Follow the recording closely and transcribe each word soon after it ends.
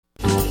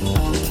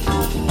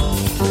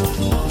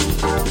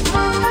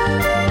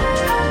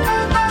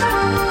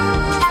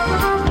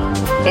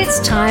It's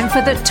time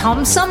for the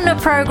Tom Sumner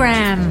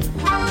Program.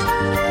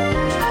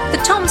 The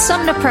Tom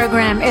Sumner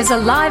Program is a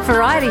live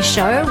variety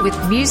show with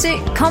music,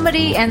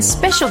 comedy, and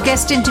special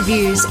guest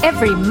interviews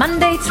every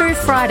Monday through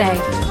Friday.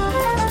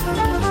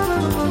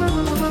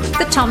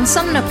 The Tom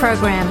Sumner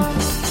Program.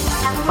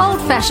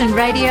 Old-fashioned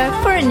radio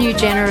for a new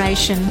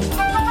generation.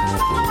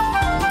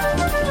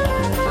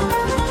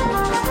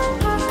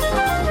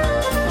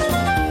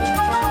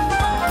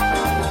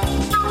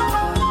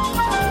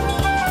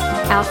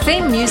 Our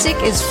theme music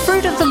is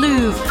Fruit of the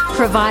Louvre,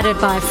 provided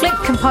by Flint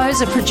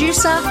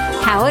composer-producer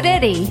Howard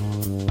Eddy.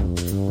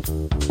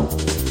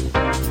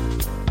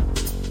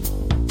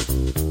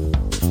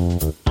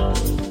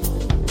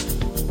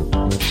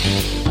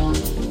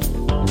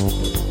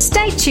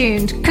 Stay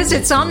tuned, because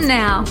it's on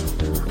now.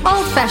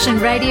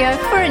 Old-fashioned radio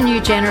for a new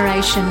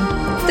generation.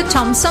 The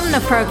Tom Sumner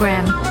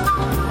Program.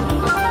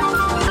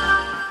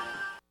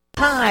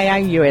 Hi,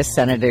 I'm U.S.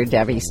 Senator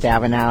Debbie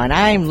Stabenow, and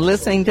I'm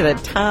listening to the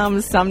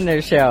Tom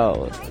Sumner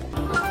Show.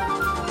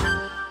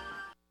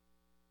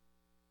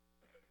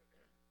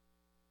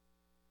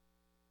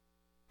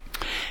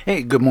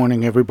 Hey, good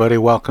morning, everybody.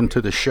 Welcome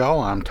to the show.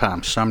 I'm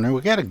Tom Sumner.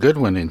 We got a good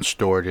one in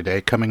store today.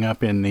 Coming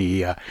up in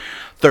the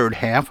third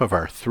half of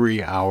our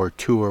 3-hour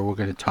tour, we're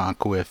going to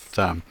talk with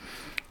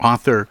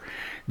author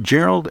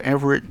Gerald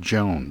Everett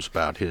Jones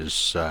about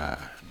his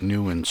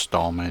new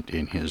installment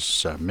in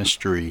his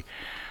mystery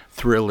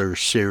thriller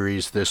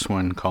series, this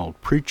one called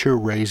Preacher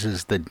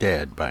Raises the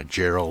Dead by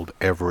Gerald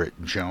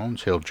Everett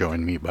Jones. He'll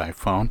join me by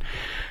phone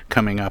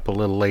coming up a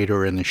little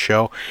later in the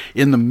show.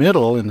 In the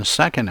middle, in the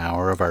second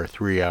hour of our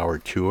 3-hour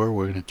tour,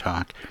 we're going to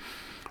talk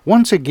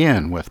once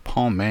again with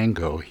Paul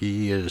Mango.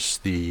 He is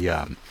the,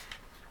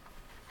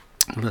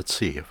 let's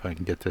see if I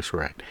can get this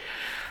right.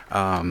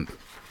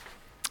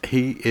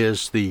 He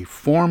is the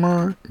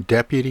former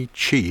Deputy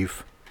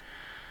Chief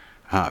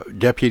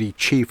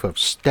of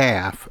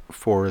Staff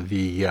for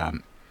the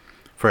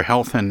for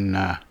Health and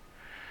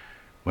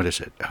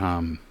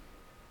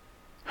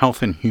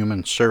Health and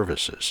Human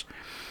Services.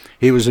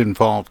 He was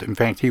involved. In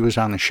fact, he was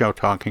on the show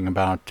talking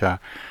about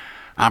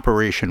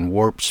Operation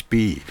Warp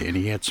Speed, and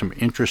he had some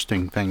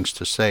interesting things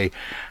to say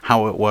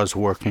how it was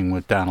working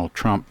with Donald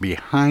Trump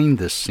behind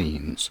the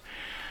scenes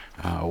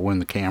when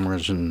the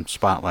cameras and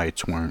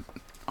spotlights weren't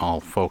all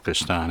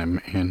focused on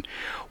him. And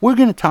we're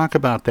going to talk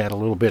about that a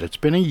little bit. It's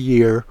been a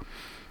year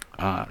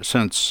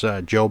since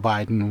Joe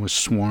Biden was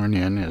sworn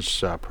in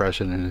as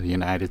President of the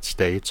United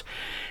States,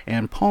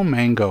 and Paul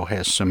Mango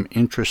has some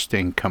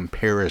interesting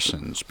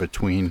comparisons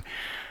between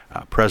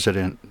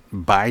President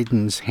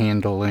Biden's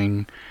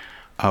handling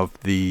of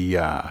the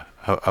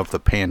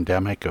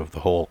pandemic, of the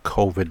whole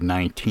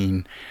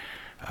COVID-19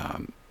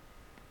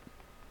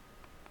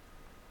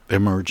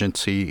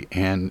 emergency,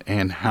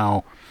 and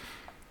how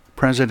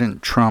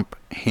President Trump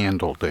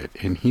handled it,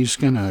 and he's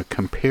going to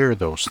compare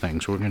those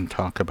things. We're going to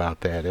talk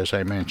about that, as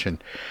I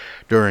mentioned,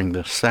 during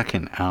the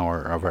second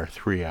hour of our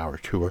 3-hour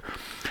tour.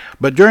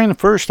 But during the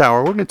first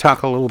hour, we're going to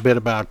talk a little bit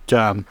about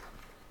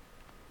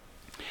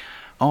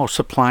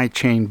supply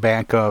chain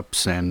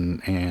backups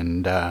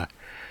and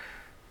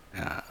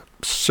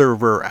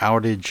server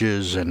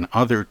outages and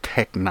other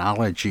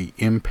technology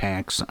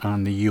impacts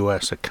on the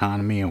U.S.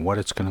 economy and what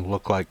it's going to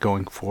look like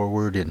going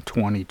forward in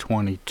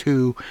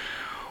 2022.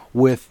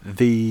 With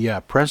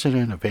the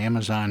president of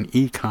Amazon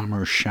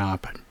e-commerce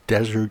shop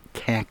Desert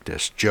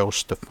Cactus, Joe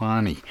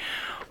Stefani,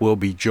 will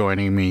be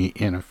joining me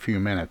in a few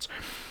minutes.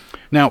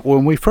 Now,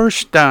 when we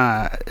first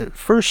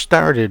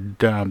started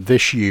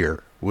this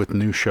year with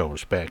new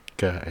shows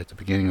back at the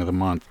beginning of the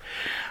month,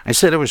 I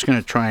said I was going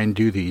to try and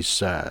do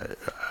these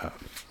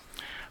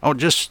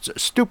just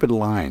stupid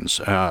lines,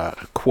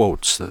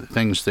 quotes,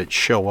 things that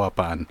show up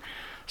on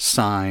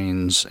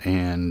signs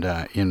and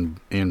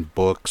in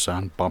books,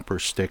 on bumper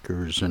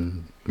stickers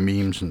and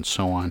memes and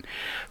so on,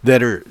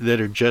 that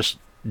are just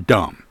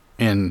dumb.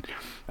 And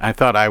I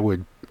thought I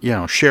would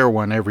share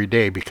one every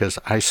day, because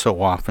I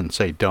so often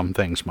say dumb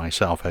things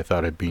myself. I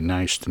thought it'd be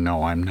nice to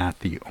know I'm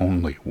not the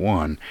only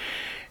one,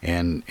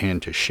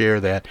 and to share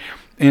that.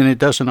 And it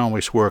doesn't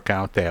always work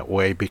out that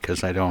way,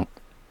 because I don't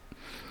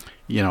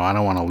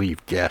want to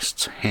leave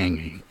guests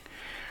hanging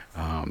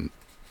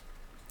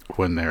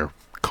when they're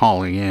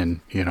calling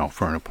in,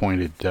 for an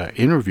appointed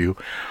interview.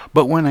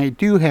 But when I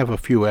do have a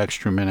few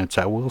extra minutes,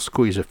 I will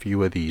squeeze a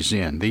few of these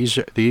in.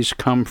 These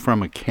come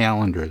from a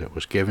calendar that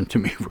was given to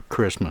me for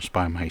Christmas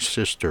by my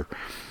sister.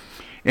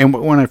 And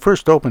when I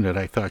first opened it,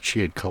 I thought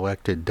she had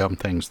collected dumb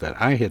things that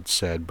I had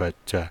said, but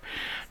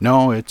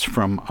no, it's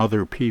from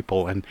other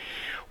people. And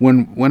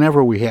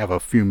whenever we have a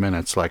few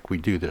minutes like we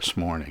do this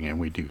morning, and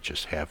we do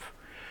just have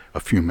a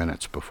few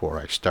minutes before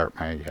I start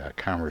my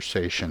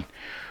conversation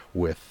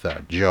with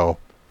Joe,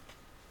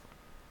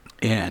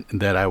 and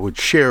that I would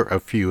share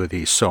a few of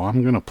these. So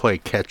I'm going to play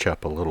catch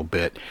up a little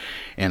bit,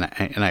 and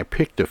I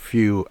picked a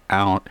few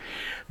out.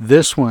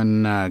 This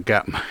one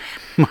got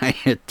my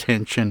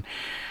attention.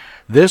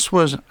 This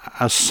was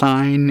a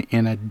sign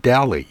in a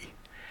deli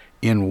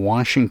in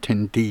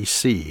Washington,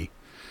 D.C.,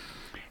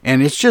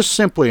 And it's just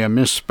simply a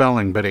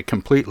misspelling, but it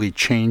completely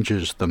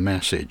changes the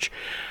message.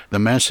 The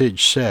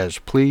message says,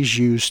 please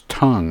use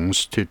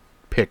tongues to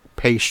pick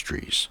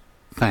pastries.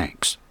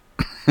 Thanks.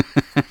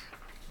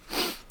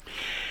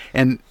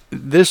 And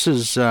this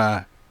is,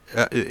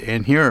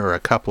 and here are a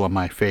couple of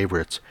my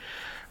favorites.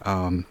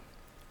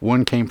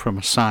 One came from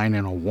a sign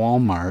in a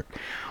Walmart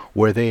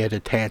where they had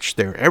attached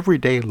their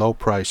everyday low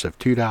price of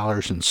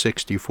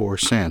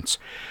 $2.64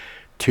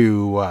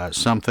 to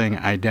something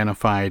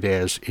identified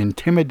as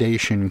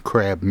intimidation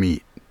crab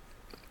meat,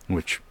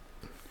 which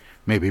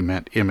maybe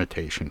meant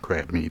imitation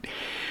crab meat.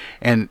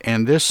 And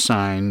this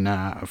sign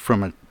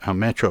from a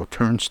metro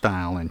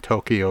turnstile in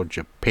Tokyo,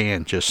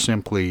 Japan, just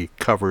simply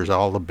covers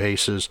all the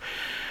bases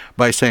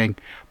by saying,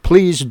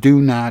 please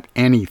do not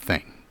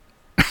anything.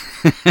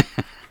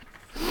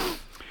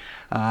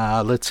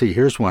 Let's see,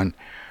 here's one.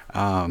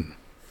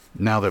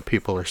 Now that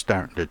people are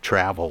starting to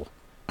travel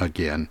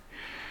again,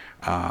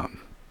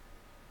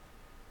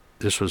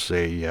 this was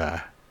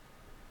a,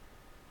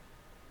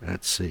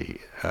 let's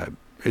see,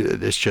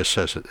 this just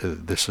says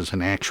this is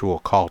an actual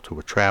call to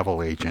a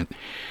travel agent.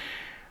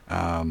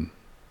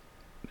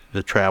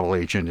 The travel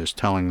agent is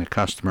telling the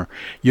customer,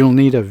 you'll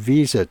need a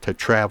visa to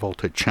travel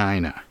to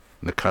China.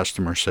 The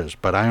customer says,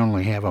 but I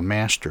only have a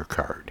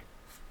MasterCard.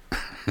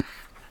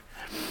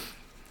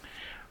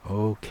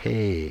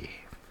 Okay.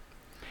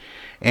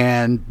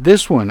 And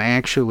this one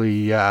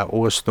actually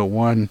was the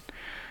one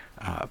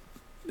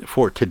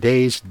for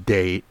today's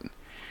date.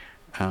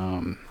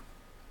 And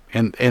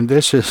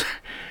this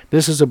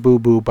is a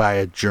boo-boo by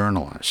a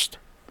journalist.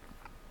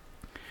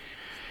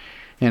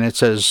 And it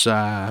says,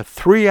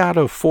 3 out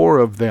of 4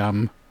 of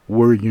them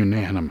were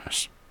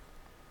unanimous.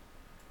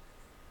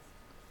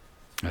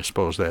 I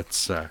suppose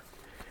that's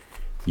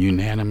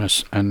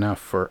unanimous enough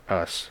for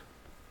us.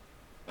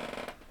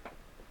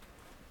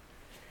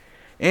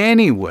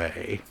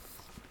 Anyway,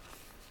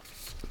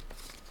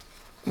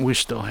 we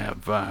still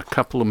have a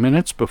couple of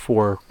minutes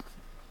before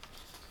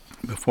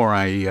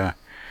I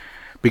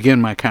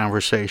begin my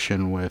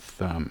conversation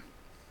with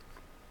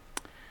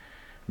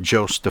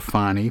Joe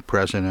Stefani,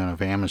 president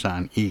of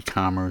Amazon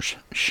e-commerce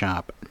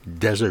shop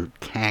Desert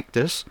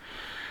Cactus,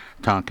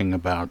 talking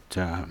about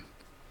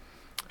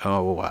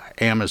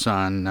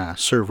Amazon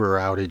server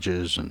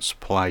outages and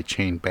supply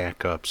chain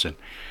backups and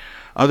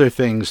other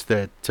things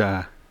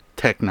that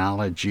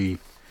technology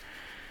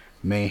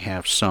may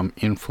have some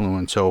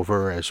influence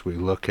over as we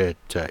look at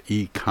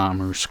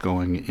e-commerce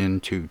going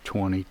into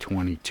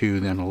 2022.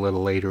 Then a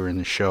little later in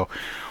the show,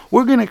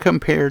 we're going to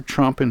compare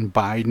Trump and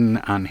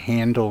Biden on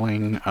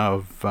handling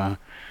of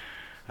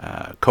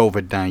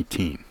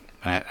COVID-19.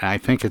 I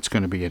think it's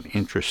going to be an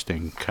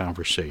interesting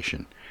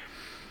conversation.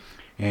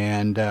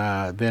 And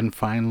then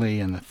finally,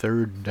 in the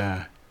third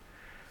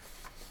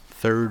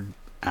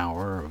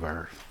hour of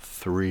our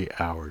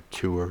 3-hour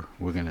tour,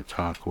 we're going to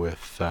talk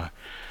with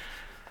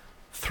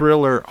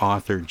thriller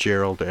author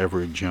Gerald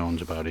Everett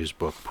Jones about his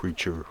book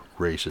Preacher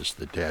Raises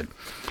the Dead.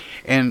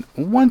 And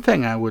one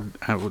thing I would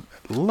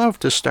love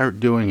to start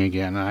doing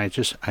again, and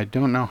I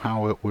don't know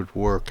how it would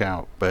work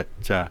out, but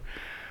I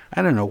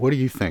don't know. What do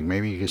you think?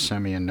 Maybe you could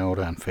send me a note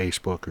on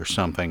Facebook or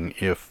something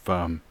if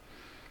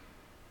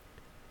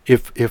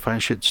I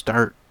should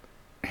start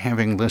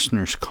having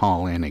listeners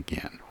call in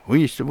again.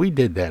 We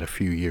did that a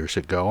few years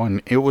ago,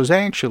 and it was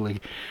actually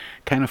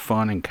kind of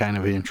fun and kind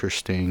of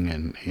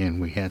interesting, and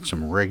we had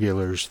some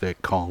regulars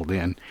that called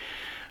in.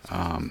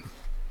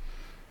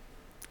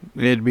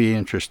 It'd be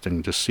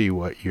interesting to see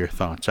what your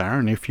thoughts are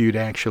and if you'd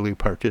actually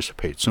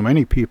participate. So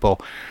many people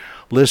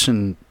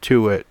listen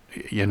to it,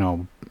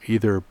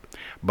 either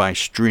by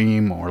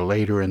stream or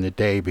later in the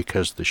day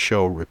because the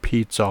show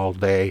repeats all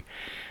day.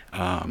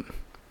 And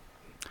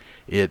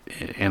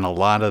a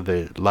lot of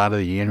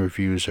the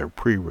interviews are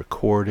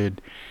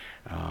pre-recorded.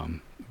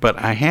 But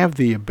I have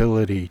the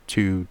ability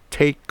to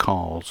take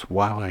calls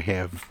while I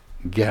have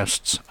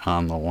guests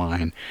on the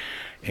line,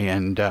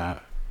 and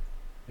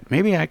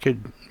maybe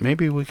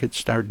we could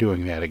start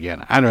doing that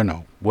again. I don't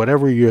know.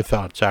 Whatever your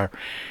thoughts are,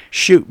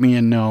 shoot me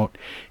a note.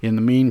 In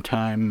the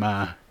meantime,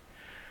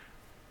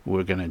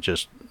 we're going to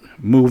just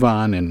move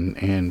on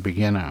and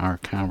begin our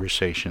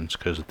conversations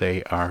because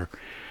they are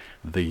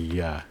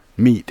the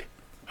meat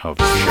of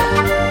the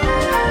show.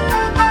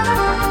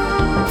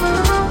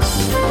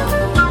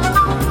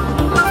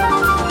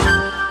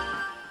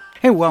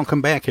 Hey,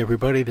 welcome back,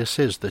 everybody. This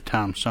is the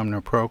Tom Sumner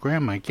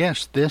Program. My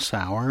guest this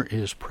hour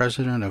is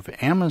president of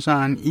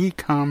Amazon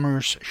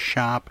e-commerce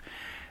shop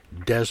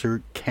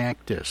Desert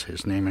Cactus.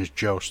 His name is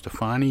Joe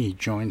Stefani. He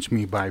joins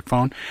me by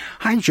phone.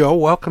 Hi, Joe.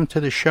 Welcome to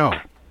the show.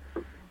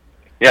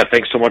 Yeah,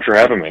 thanks so much for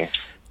having me.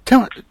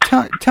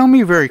 Tell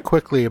me very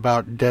quickly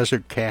about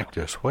Desert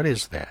Cactus. What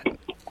is that?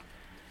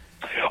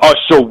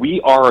 So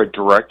we are a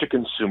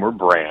direct-to-consumer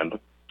brand,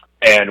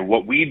 and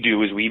what we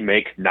do is we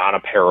make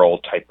non-apparel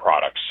type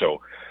products.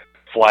 So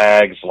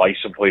flags,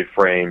 license plate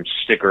frames,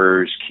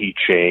 stickers,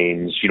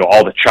 keychains,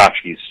 all the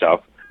tchotchke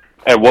stuff.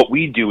 And what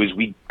we do is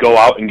we go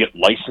out and get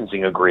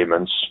licensing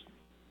agreements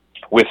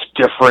with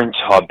different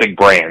big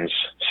brands,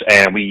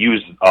 and we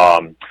use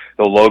the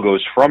the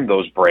logos from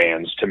those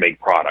brands to make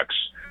products.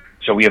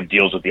 So we have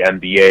deals with the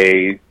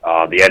NBA,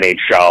 the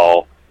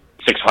NHL,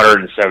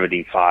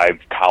 675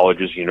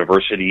 colleges,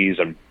 universities,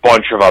 and a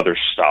bunch of other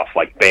stuff,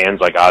 like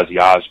bands like Ozzy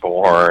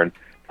Osbourne,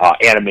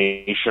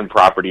 animation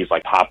properties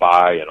like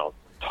Popeye, and a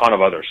ton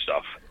of other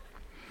stuff.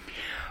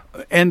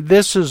 And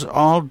this is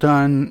all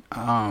done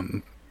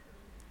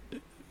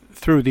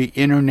through the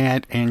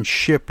internet and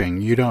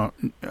shipping. You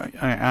don't.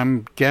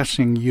 I'm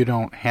guessing you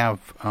don't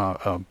have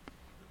a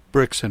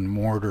bricks and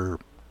mortar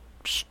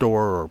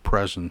store or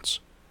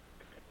presence.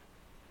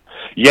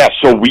 Yeah,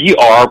 so we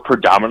are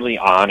predominantly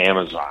on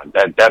Amazon.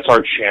 That's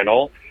our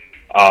channel.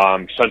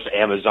 Since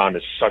Amazon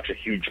is such a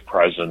huge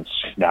presence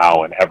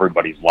now in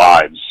everybody's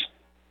lives,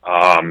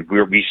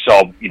 we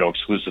sell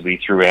exclusively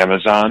through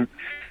Amazon.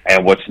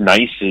 And what's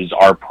nice is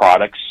our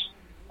products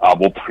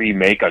will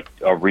pre-make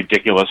a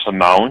ridiculous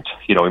amount.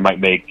 We might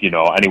make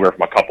anywhere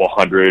from a couple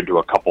hundred to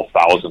a couple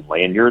thousand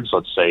lanyards,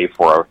 let's say,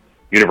 for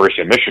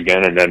University of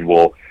Michigan, and then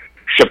we'll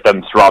ship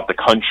them throughout the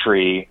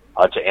country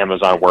to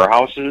Amazon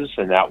warehouses,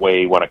 and that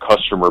way when a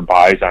customer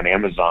buys on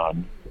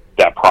Amazon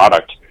that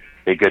product,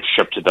 it gets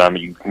shipped to them.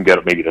 You can get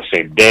it maybe the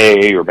same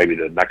day or maybe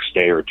the next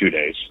day or 2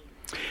 days.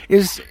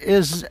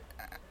 Is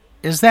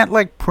that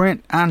like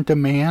print on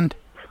demand?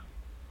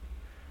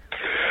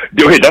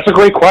 Dude, that's a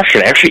great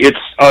question. Actually,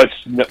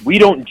 it's we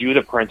don't do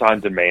the print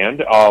on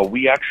demand.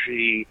 We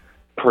actually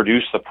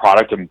produce the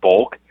product in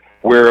bulk.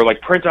 Where, like,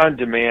 print on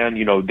demand,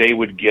 they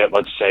would get,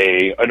 let's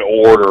say, an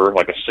order,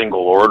 like a single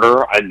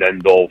order, and then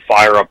they'll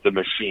fire up the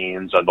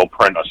machines and they'll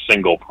print a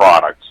single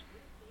product.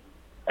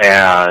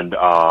 And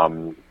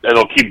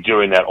they'll keep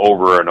doing that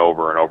over and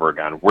over and over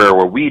again. Where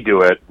we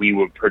do it, we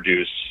would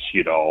produce,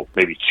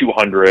 maybe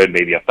 200,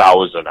 maybe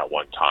 1,000 at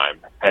one time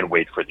and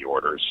wait for the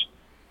orders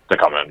to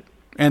come in.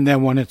 And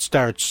then when it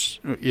starts,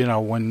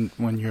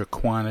 when your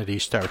quantity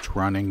starts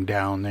running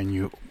down, then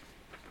you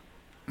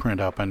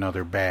print up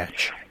another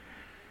batch.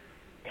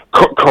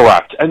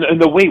 Correct.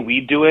 And the way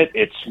we do it,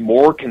 it's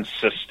more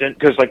consistent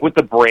because, like, with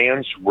the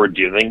brands we're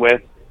dealing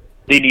with,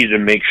 they need to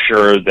make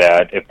sure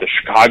that if the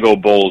Chicago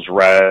Bulls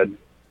red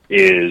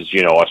is,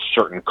 a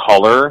certain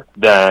color,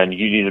 then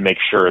you need to make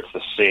sure it's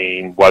the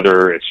same,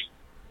 whether it's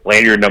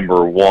lanyard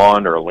number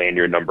 1 or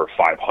lanyard number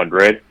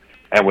 500.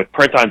 And with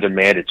print on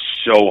demand, it's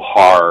so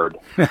hard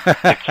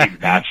to keep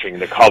matching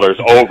the colors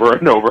over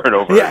and over and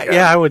over again.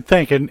 Yeah, I would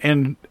think.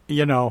 And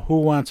who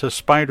wants a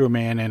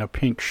Spider-Man in a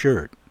pink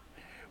shirt?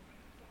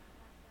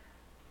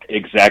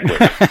 Exactly.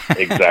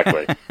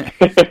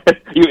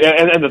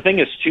 And the thing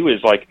is, too,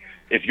 is like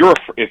if you're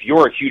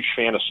a huge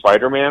fan of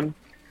Spider-Man,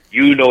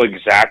 you know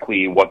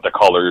exactly what the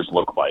colors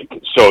look like.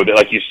 So,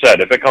 like you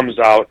said, if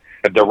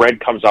the red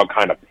comes out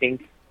kind of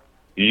pink,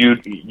 you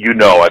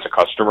know as a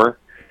customer.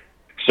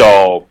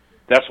 So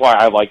that's why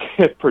I like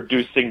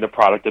producing the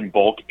product in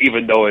bulk,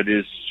 even though it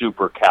is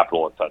super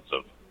capital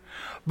intensive.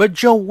 But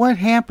Joe, what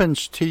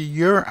happens to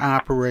your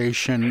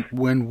operation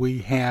when we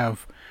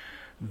have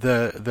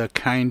the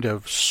kind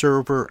of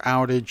server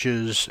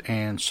outages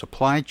and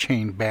supply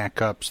chain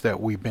backups that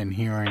we've been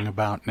hearing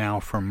about now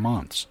for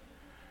months?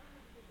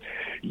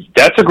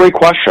 That's a great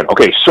question.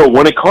 Okay, so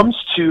when it comes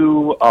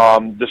to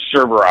the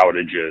server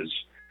outages,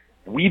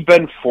 we've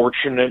been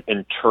fortunate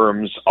in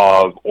terms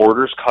of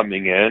orders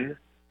coming in.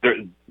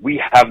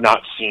 We have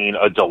not seen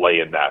a delay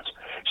in that.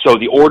 So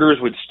the orders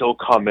would still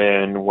come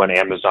in when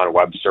Amazon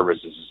Web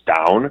Services is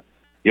down.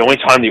 The only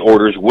time the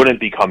orders wouldn't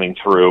be coming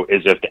through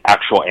is if the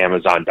actual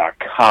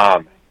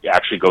Amazon.com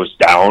actually goes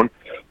down.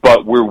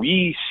 But where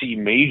we see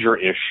major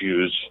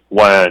issues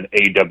when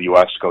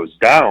AWS goes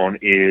down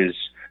is,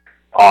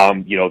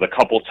 the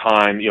couple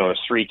times,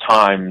 3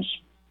 times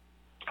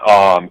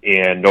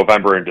in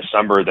November and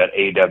December that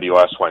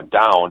AWS went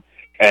down,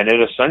 and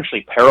it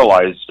essentially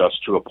paralyzed us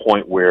to a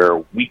point where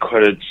we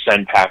couldn't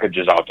send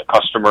packages out to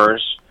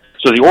customers.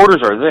 So the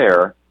orders are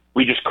there.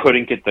 We just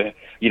couldn't get the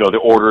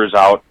orders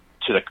out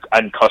to the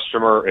end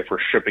customer if we're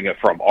shipping it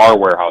from our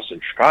warehouse in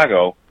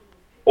Chicago,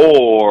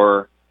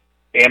 or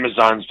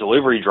Amazon's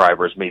delivery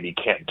drivers maybe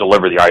can't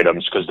deliver the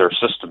items because their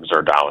systems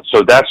are down.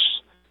 So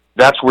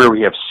that's where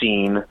we have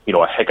seen,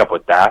 a hiccup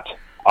with that.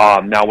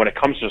 Now, when it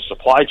comes to the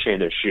supply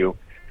chain issue,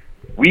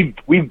 we've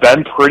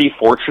been pretty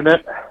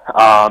fortunate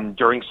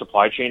during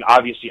supply chain.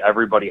 Obviously,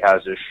 everybody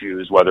has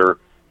issues, whether,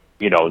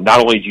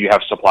 not only do you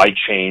have supply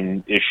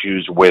chain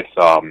issues with,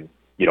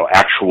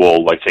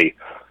 actual, let's say,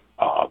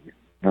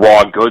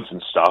 raw goods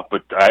and stuff,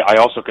 but I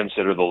also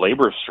consider the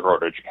labor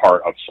shortage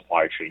part of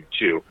supply chain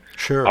too.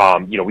 Sure.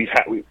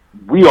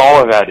 We all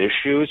have had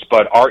issues,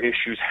 but our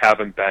issues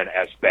haven't been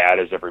as bad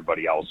as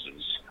everybody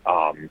else's.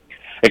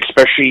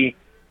 Especially,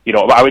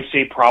 I would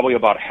say probably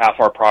about half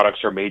our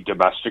products are made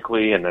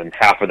domestically, and then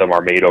half of them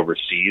are made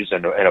overseas.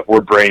 And if we're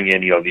bringing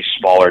in, these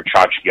smaller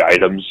tchotchke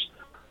items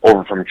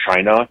over from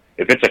China,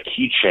 if it's a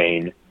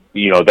keychain,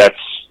 that's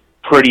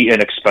pretty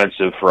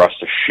inexpensive for us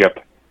to ship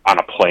on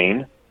a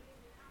plane.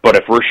 But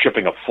if we're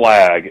shipping a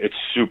flag, it's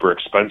super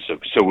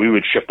expensive. So we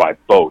would ship by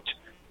boat.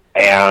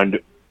 And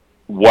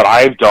what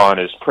I've done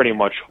is pretty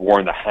much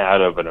worn the hat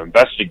of an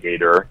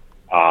investigator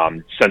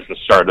since the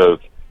start of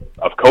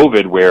of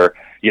COVID, where,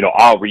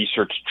 I'll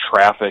research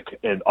traffic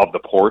of the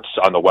ports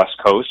on the West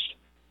Coast,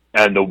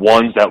 and the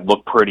ones that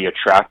look pretty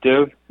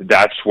attractive,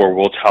 that's where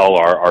we'll tell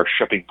our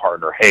shipping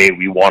partner, hey,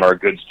 we want our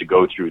goods to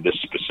go through this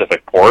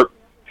specific port.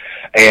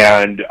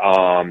 And,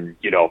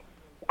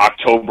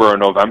 October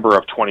and November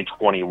of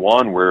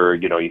 2021, where,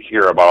 you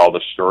hear about all the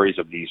stories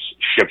of these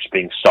ships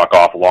being stuck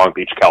off Long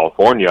Beach,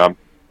 California,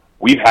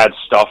 we've had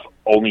stuff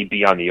only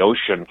be on the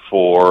ocean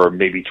for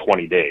maybe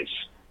 20 days,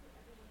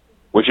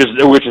 which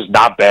is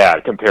not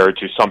bad compared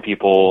to some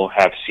people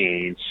have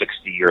seen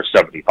 60 or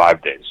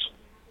 75 days.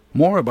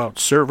 More about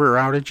server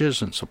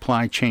outages and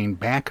supply chain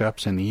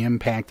backups and the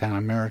impact on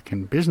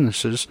American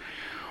businesses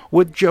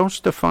with Joe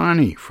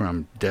Stefani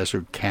from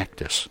Desert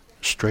Cactus.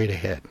 Straight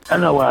ahead.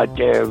 Hello out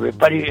there,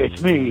 everybody.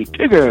 It's me,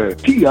 Tigger.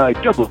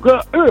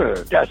 T-I-double-G-R.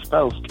 That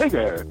spells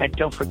Tigger. And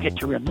don't forget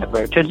to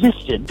remember to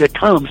listen to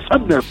Tom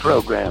Sumner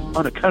program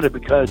on account of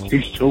because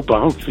he's so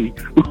bouncy.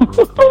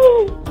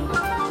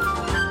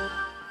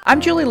 I'm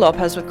Julie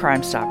Lopez with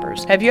Crime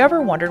Stoppers. Have you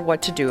ever wondered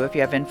what to do if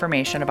you have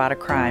information about a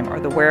crime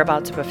or the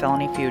whereabouts of a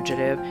felony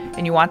fugitive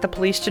and you want the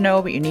police to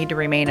know but you need to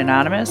remain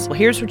anonymous? Well,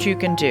 here's what you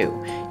can do.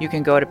 You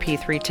can go to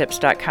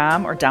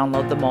p3tips.com or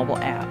download the mobile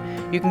app.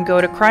 You can go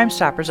to Crime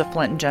Stoppers of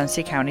Flint and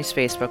Genesee County's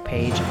Facebook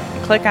page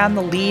and click on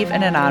the Leave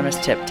an Anonymous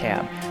Tip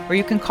tab, or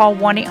you can call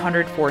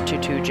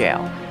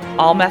 1-800-422-JAIL.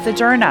 All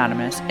methods are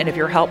anonymous, and if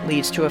your help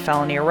leads to a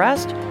felony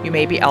arrest, you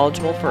may be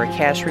eligible for a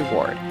cash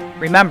reward.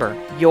 Remember,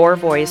 your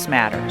voice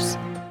matters.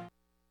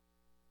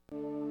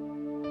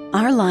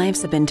 Our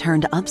lives have been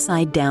turned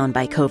upside down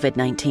by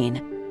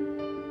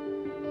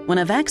COVID-19. When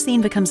a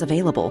vaccine becomes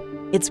available,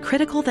 it's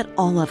critical that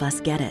all of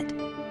us get it.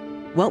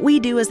 What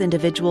we do as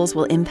individuals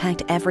will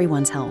impact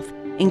everyone's health,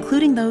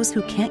 including those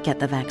who can't get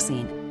the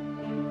vaccine.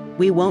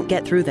 We won't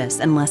get through this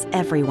unless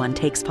everyone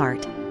takes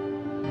part.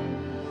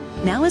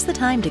 Now is the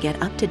time to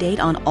get up to date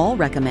on all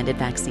recommended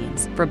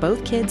vaccines for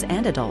both kids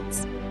and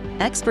adults.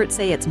 Experts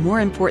say it's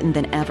more important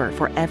than ever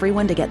for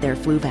everyone to get their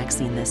flu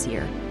vaccine this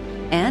year.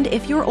 And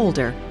if you're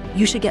older,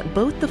 you should get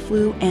both the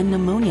flu and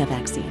pneumonia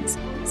vaccines,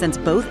 since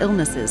both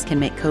illnesses can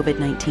make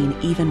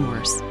COVID-19 even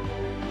worse.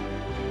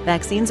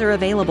 Vaccines are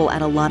available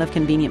at a lot of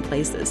convenient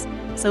places,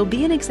 so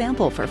be an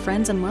example for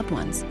friends and loved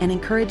ones and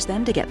encourage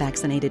them to get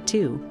vaccinated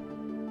too.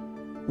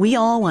 We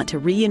all want to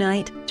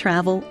reunite,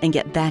 travel, and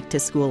get back to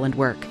school and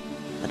work.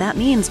 But that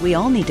means we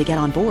all need to get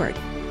on board.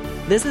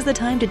 This is the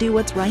time to do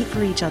what's right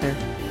for each other.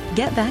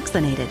 Get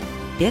vaccinated.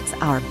 It's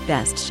our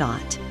best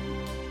shot.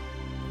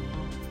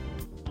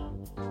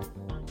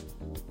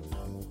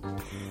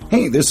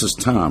 Hey, this is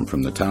Tom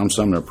from the Tom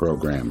Sumner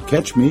Program.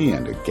 Catch me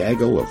and a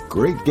gaggle of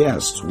great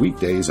guests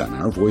weekdays on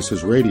Our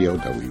Voices Radio,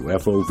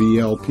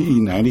 WFOVLP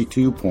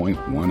 92.1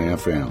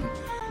 FM.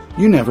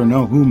 You never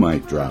know who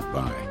might drop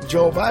by.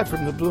 Joe By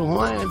from the Blue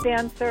Hawaiian.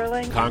 Dan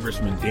Sterling.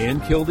 Congressman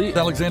Dan Kildee.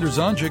 Alexander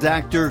Zonjic.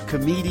 Actor,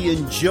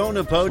 comedian Joe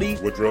Napodi.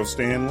 Woodrow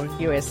Stanley.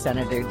 U.S.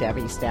 Senator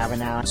Debbie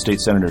Stabenow.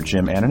 State Senator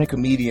Jim Ananich.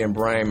 Comedian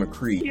Brian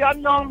McCree. The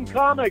unknown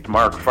comic.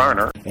 Mark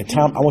Farner. And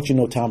Tom, I want you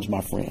to know Tom's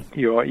my friend.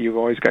 You've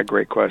always got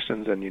great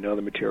questions, and you know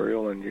the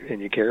material, and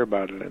you care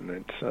about it,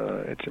 and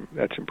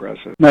that's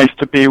impressive. Nice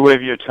to be with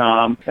you,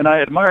 Tom. And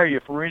I admire you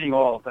for reading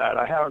all of that.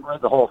 I haven't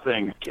read the whole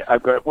thing.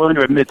 I've got willing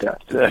to admit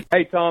that.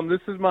 Hey, Tom, this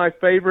is my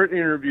favorite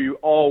interview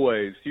always.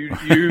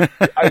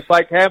 It's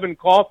like having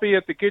coffee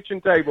at the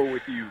kitchen table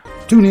with you.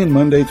 Tune in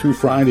Monday through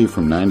Friday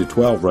from 9 to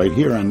 12 right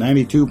here on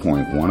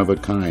 92.1 of a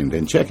kind,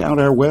 and check out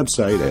our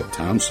website at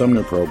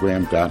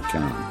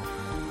TomSumnerProgram.com.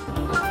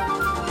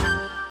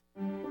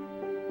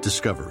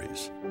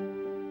 Discoveries.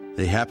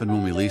 They happen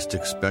when we least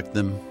expect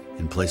them,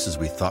 in places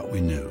we thought we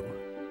knew.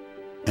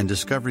 And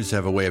discoveries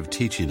have a way of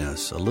teaching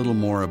us a little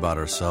more about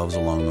ourselves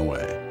along the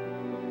way.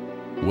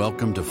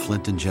 Welcome to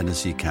Flint and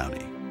Genesee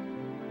County,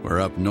 where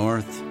up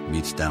north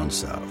meets down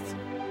south.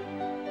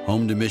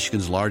 Home to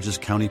Michigan's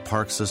largest county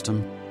park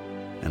system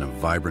and a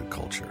vibrant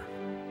culture.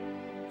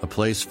 A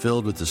place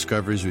filled with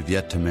discoveries we've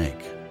yet to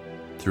make,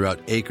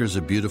 throughout acres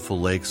of beautiful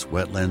lakes,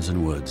 wetlands,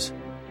 and woods,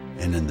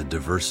 and in the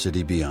diverse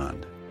city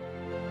beyond.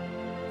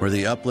 Where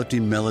the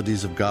uplifting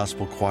melodies of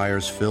gospel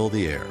choirs fill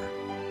the air.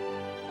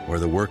 Where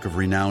the work of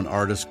renowned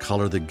artists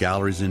color the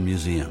galleries and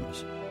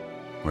museums.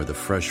 Where the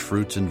fresh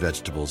fruits and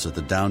vegetables at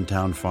the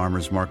downtown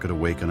farmers market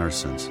awaken our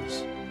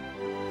senses.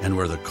 And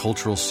where the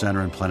cultural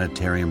center and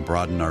planetarium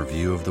broaden our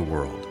view of the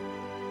world.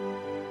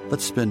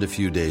 Let's spend a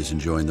few days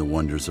enjoying the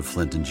wonders of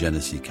Flint and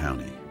Genesee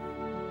County,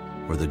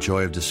 where the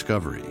joy of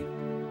discovery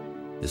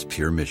is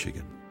pure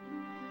Michigan.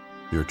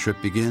 Your trip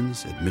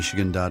begins at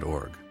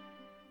Michigan.org.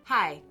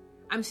 Hi,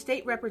 I'm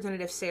State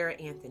Representative Sarah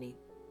Anthony.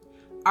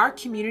 Our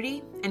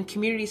community and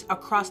communities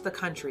across the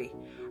country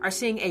are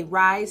seeing a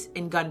rise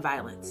in gun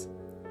violence.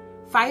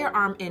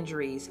 Firearm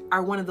injuries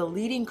are one of the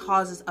leading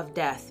causes of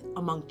death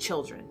among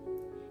children.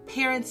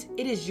 Parents,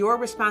 it is your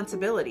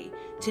responsibility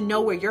to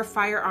know where your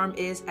firearm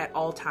is at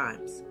all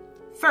times.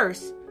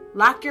 First,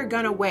 lock your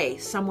gun away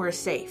somewhere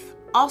safe.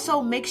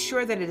 Also, make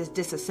sure that it is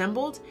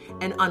disassembled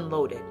and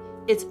unloaded.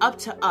 It's up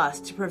to us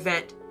to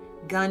prevent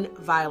gun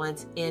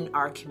violence in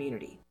our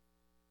community.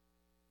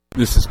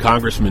 This is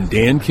Congressman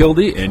Dan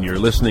Kildee, and you're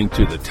listening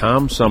to the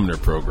Tom Sumner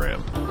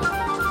Program.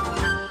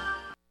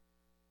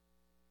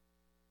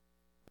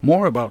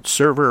 More about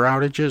server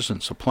outages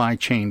and supply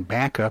chain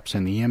backups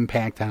and the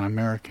impact on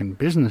American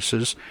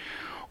businesses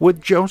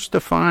with Joe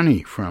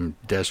Stefani from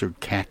Desert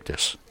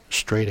Cactus.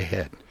 Straight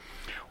ahead.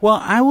 Well,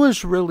 I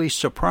was really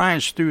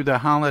surprised through the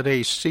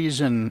holiday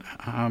season,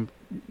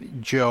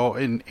 Joe,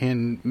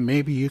 and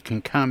maybe you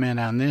can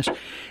comment on this.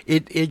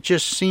 It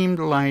just seemed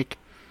like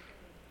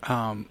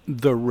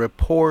the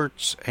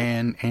reports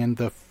and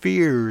the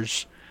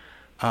fears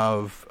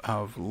of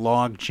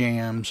log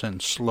jams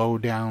and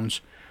slowdowns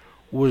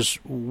was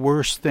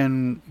worse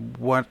than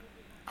what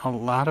a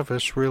lot of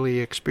us really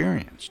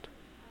experienced.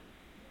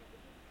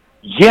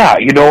 Yeah,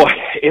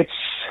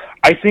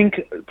 I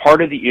think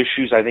part of the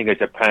issues, I think it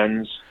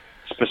depends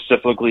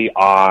specifically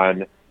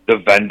on the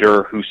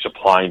vendor who's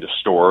supplying to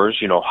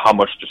stores, how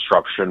much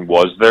disruption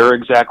was there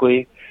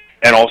exactly,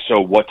 and also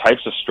what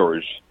types of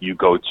stores you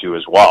go to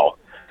as well.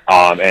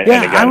 And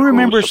again, I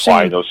remember who's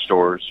supplying those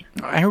stores.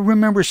 I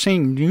remember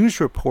seeing news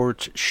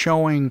reports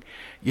showing,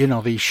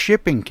 these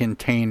shipping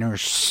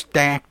containers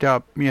stacked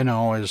up,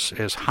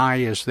 as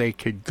high as they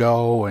could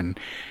go and,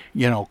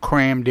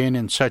 crammed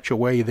in such a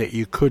way that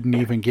you couldn't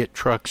even get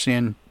trucks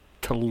in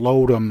to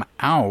load them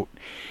out,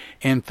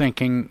 and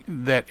thinking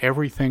that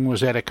everything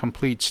was at a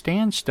complete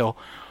standstill.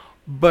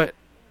 But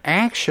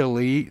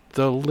actually,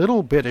 the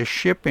little bit of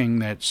shipping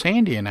that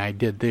Sandy and I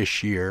did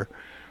this year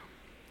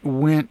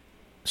went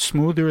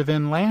smoother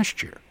than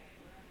last year.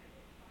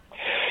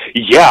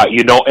 Yeah,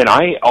 and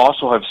I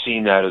also have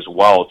seen that as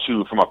well,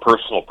 too, from a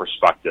personal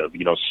perspective.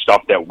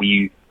 Stuff that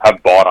we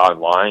have bought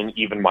online,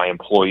 even my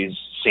employees,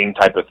 same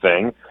type of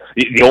thing.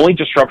 The only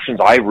disruptions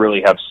I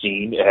really have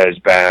seen has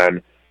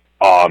been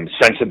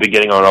since the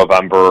beginning of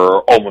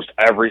November. Almost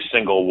every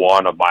single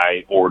one of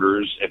my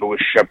orders, if it was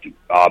shipped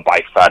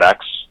by FedEx,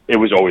 it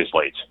was always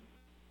late,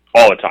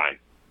 all the time.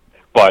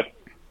 But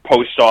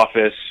post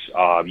office,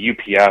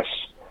 UPS,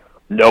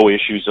 no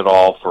issues at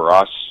all for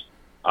us.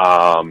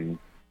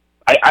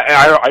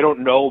 I don't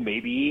know,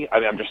 maybe,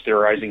 I'm just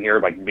theorizing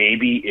here,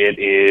 maybe it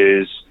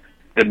is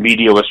the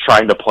media was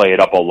trying to play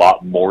it up a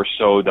lot more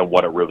so than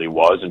what it really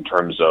was in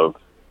terms of,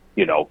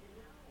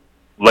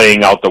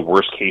 laying out the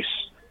worst case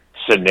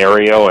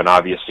scenario, and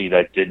obviously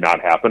that did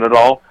not happen at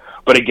all.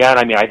 But again,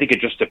 I think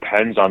it just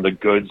depends on the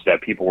goods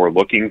that people were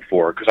looking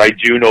for, because I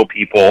do know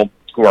people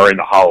who are in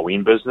the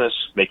Halloween business,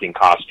 making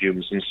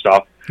costumes and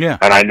stuff. Yeah.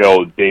 And I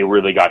know they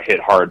really got hit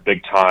hard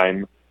big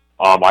time.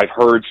 I've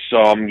heard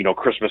some,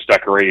 Christmas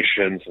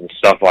decorations and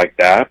stuff like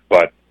that,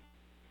 but,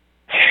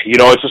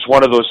 it's just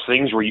one of those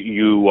things where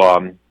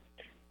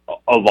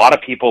a lot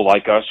of people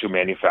like us who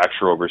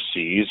manufacture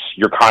overseas,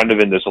 you're kind of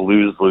in this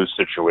lose-lose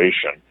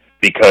situation,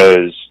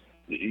 because,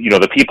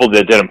 the people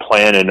that didn't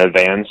plan in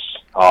advance,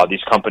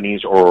 these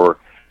companies, or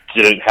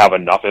didn't have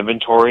enough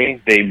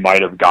inventory, they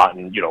might have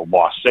gotten,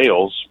 lost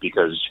sales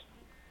because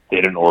they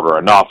didn't order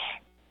enough.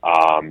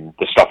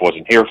 The stuff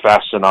wasn't here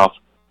fast enough.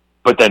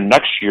 But then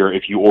next year,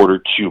 if you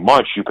order too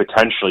much, you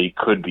potentially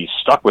could be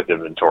stuck with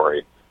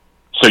inventory.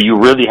 So you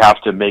really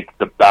have to make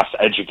the best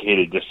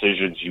educated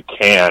decisions you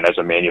can as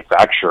a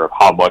manufacturer of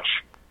how much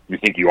you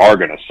think you are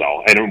going to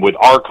sell. And with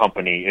our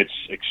company, it's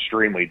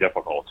extremely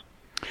difficult.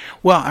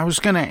 Well, I was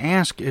going to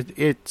ask,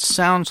 it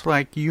sounds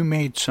like you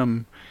made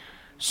some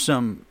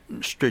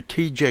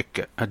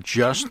strategic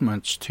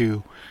adjustments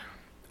to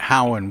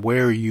how and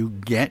where you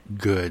get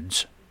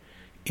goods.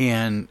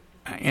 And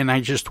I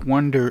just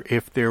wonder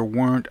if there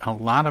weren't a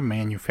lot of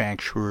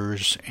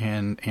manufacturers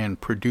and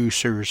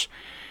producers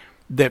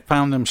that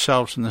found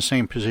themselves in the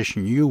same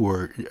position you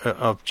were,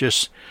 of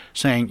just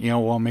saying,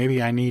 well,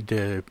 maybe I need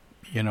to,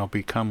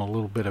 become a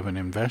little bit of an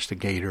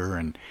investigator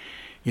and,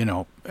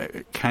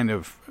 kind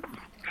of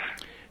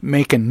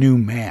make a new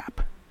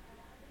map.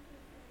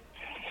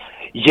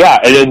 Yeah,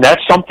 and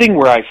that's something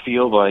where I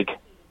feel like,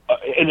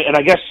 and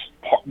I guess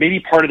maybe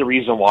part of the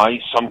reason why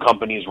some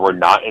companies were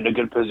not in a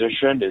good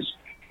position is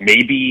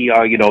maybe,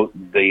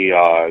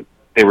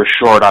 they were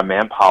short on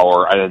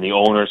manpower, and then the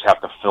owners have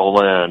to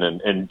fill in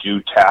and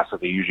do tasks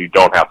that they usually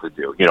don't have to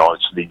do. So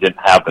they didn't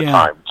have the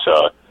time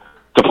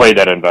to play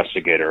that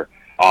investigator.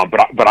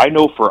 But I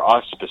know for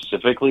us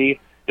specifically,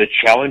 the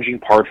challenging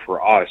part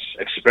for us,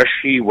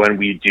 especially when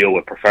we deal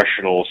with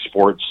professional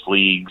sports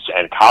leagues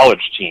and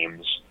college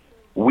teams,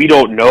 we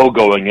don't know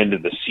going into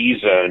the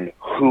season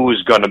who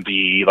is going to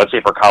be, let's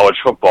say for college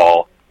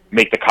football,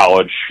 make the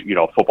college,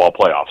 football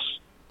playoffs.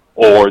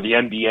 Or the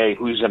NBA,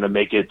 who's going to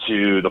make it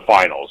to the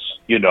finals.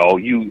 You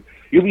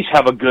at least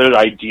have a good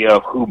idea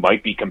of who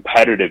might be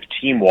competitive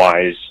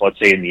team-wise, let's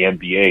say in the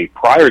NBA,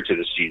 prior to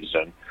the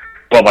season.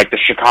 But like the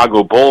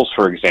Chicago Bulls,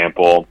 for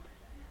example,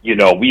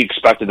 we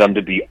expected them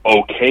to be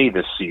okay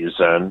this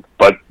season,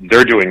 but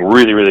they're doing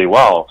really, really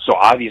well. So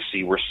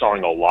obviously we're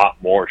selling a lot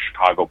more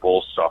Chicago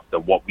Bulls stuff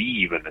than what we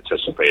even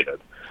anticipated.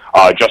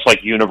 Just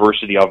like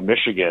University of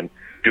Michigan,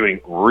 doing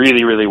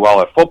really, really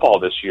well at football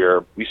this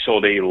year, we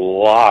sold a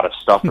lot of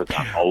stuff for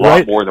them, a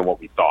lot more than what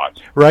we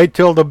thought. Right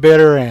till the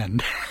bitter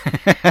end.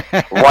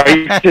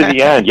 Right to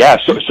the end, yeah.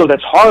 So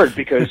that's hard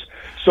because,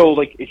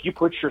 like, if you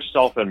put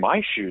yourself in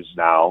my shoes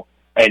now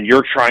and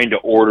you're trying to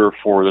order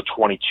for the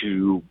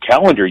 22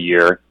 calendar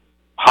year,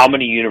 how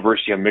many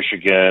University of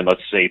Michigan,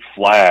 let's say,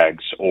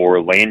 flags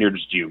or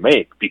lanyards do you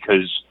make?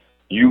 Because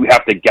you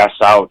have to guess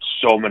out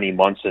so many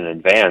months in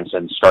advance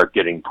and start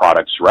getting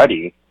products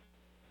ready.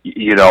 So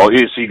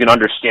you can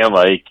understand,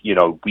 like, I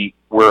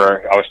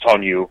was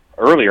telling you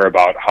earlier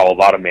about how a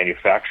lot of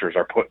manufacturers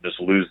are put in this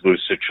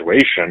lose-lose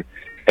situation.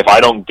 If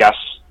I don't guess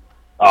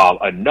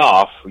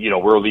enough,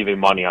 we're leaving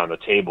money on the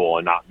table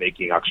and not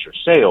making extra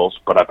sales.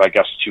 But if I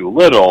guess too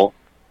little,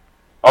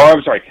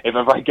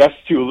 if I guess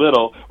too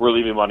little, we're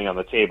leaving money on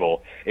the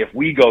table. If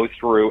we go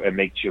through and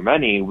make too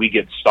many, we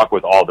get stuck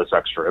with all this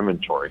extra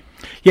inventory.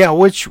 Yeah,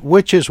 which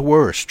is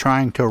worse,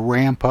 trying to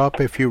ramp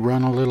up if you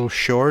run a little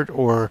short,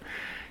 or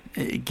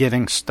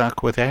getting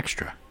stuck with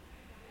extra?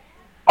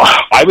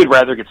 I would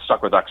rather get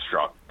stuck with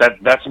extra.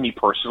 That's me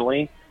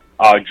personally.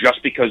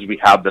 Just because we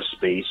have the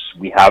space,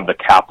 we have the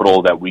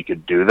capital that we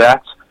could do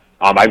that.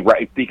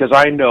 Because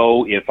I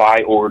know if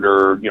I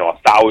order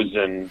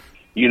 1,000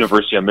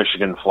 University of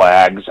Michigan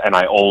flags and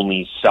I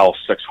only sell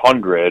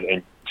 600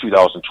 in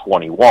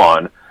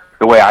 2021,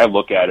 the way I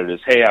look at it is,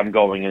 hey, I'm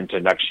going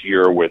into next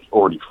year with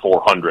already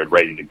 400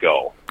 ready to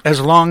go. As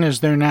long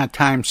as they're not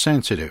time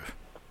sensitive.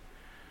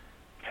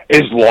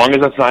 As long as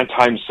it's not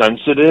time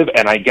sensitive,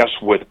 and I guess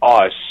with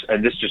us,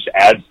 and this just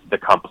adds to the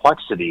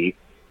complexity,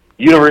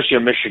 University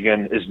of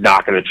Michigan is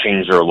not going to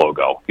change their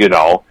logo,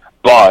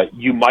 but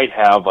you might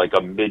have like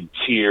a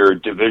mid-tier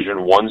Division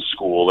I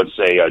school, let's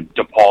say a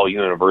DePaul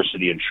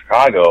University in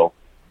Chicago,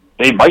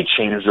 they might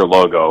change their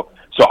logo.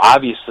 So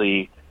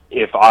obviously,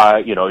 if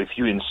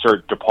you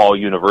insert DePaul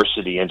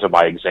University into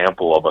my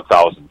example of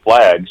 1,000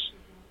 flags,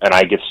 and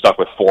I get stuck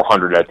with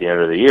 400 at the end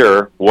of the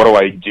year, what do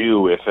I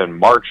do if in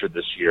March of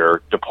this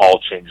year,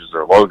 DePaul changes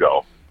their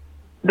logo?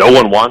 No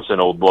one wants an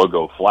old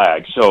logo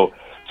flag. So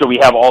we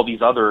have all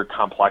these other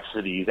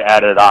complexities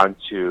added on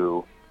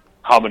to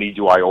how many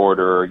do I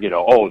order,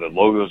 the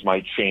logos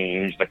might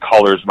change, the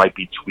colors might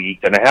be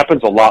tweaked, and it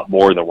happens a lot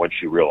more than what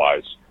you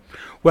realize.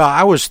 Well,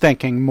 I was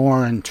thinking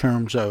more in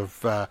terms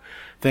of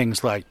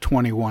things like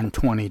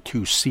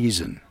 21-22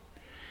 season.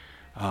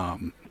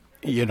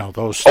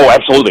 Those. Oh,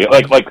 absolutely.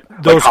 Like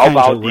those how kinds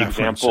about of the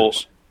references. example?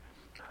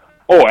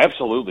 Oh,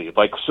 absolutely.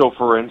 Like, so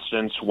for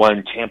instance,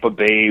 when Tampa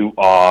Bay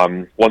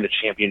won the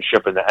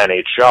championship in the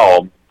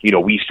NHL,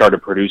 we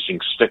started producing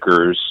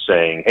stickers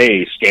saying,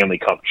 hey, Stanley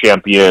Cup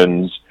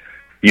champions,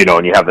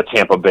 and you have the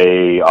Tampa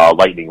Bay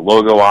Lightning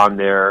logo on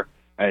there.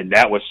 And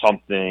that was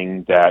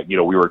something that, we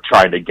were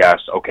trying to guess,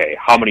 okay,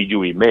 how many do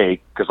we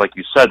make? Because like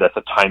you said, that's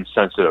a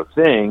time-sensitive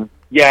thing.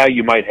 Yeah,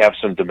 you might have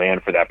some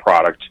demand for that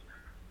product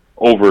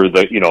over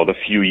the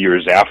few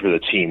years after the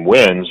team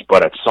wins,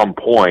 but at some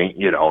point,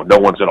 no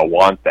one's going to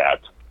want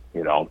that,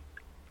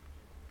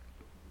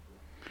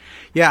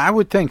 Yeah, I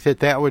would think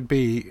that would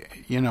be,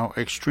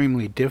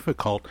 extremely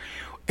difficult.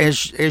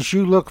 As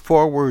you look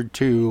forward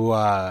to,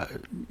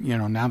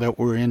 now that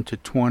we're into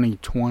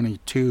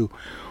 2022,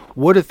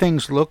 what do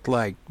things look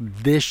like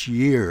this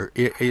year?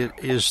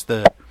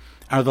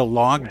 Are the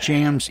log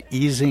jams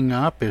easing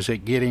up? Is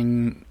it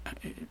getting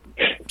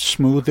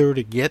smoother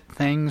to get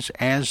things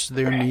as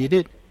they're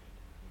needed?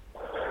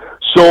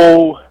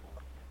 So,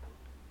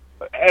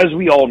 as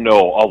we all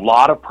know, a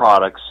lot of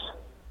products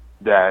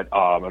that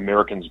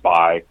Americans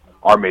buy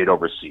are made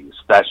overseas.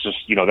 That's just,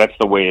 that's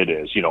the way it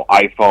is.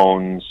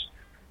 iPhones,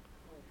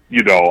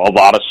 a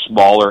lot of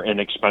smaller,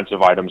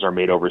 inexpensive items are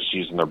made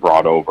overseas and they're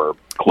brought over.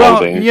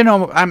 Clothing.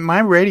 Well, my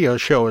radio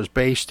show is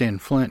based in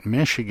Flint,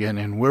 Michigan,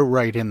 and we're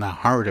right in the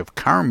heart of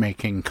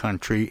car-making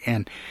country,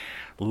 and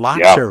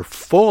lots are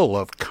full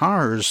of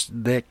cars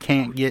that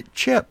can't get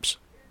chips.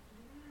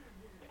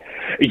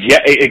 Yeah,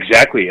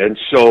 exactly. And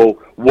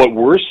so what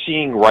we're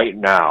seeing right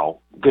now,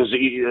 because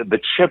the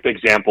chip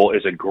example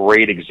is a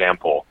great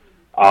example,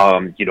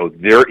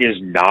 there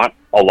is not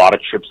a lot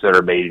of chips that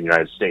are made in the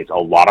United States. A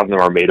lot of them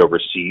are made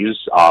overseas.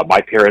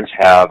 My parents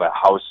have a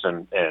house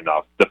in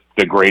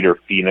the greater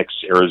Phoenix,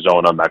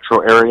 Arizona metro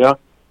area,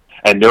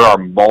 and there are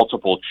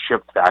multiple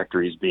chip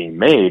factories being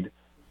made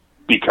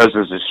because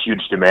there's this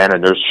huge demand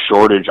and there's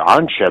shortage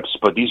on chips,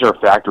 but these are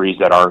factories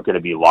that aren't going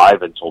to be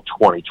live until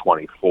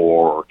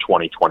 2024 or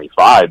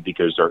 2025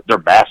 because they're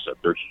massive.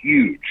 They're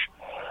huge.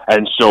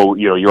 And so,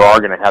 you are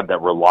going to have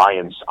that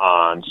reliance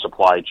on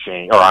supply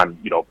chain or on,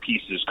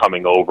 pieces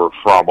coming over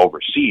from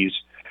overseas.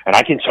 And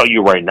I can tell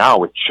you right now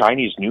with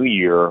Chinese New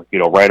Year,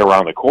 right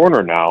around the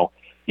corner now,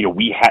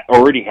 we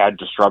already had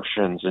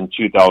disruptions in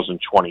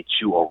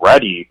 2022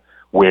 already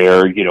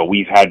where,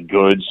 we've had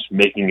goods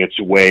making its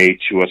way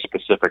to a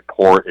specific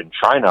port in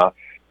China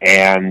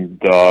and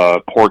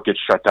the port gets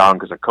shut down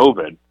because of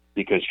COVID.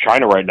 Because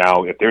China right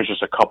now, if there's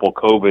just a couple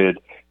COVID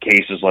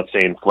cases, let's say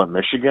in Flint,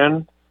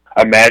 Michigan,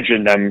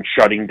 imagine them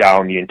shutting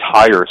down the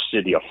entire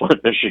city of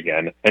Flint,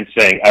 Michigan and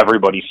saying,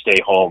 everybody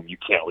stay home, you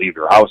can't leave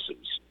your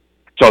houses.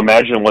 So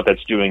imagine what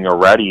that's doing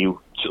already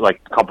to,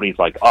 like, companies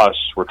like us.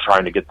 We're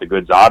trying to get the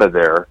goods out of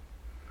there.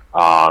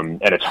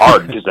 And it's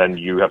hard because then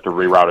you have to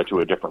reroute it to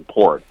a different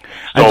port.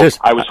 So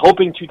I was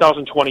hoping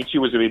 2022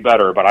 was going to be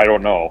better, but I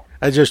don't know.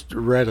 I just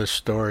read a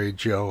story,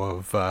 Joe,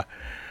 of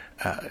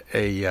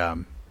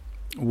a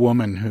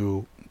woman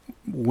who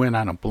went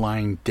on a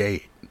blind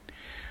date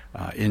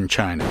in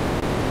China.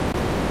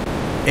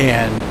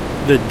 And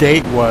the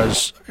date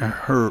was,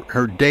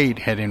 her date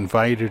had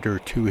invited her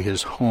to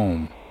his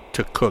home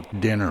to cook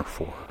dinner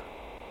for her.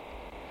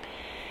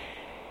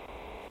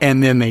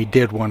 And then they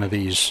did one of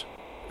these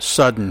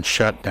sudden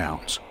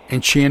shutdowns,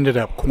 and she ended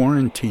up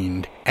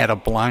quarantined at a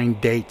blind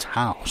date's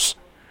house.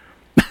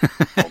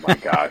 Oh my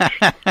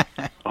gosh.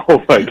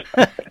 Oh my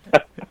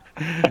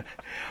God.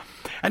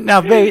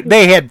 Now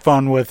they had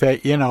fun with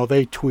it, you know.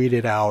 They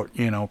tweeted out,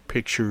 you know,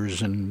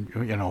 pictures and,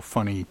 you know,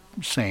 funny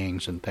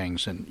sayings and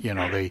things, and, you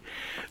know,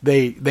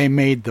 they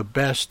made the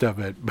best of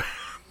it.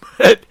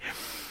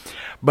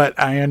 But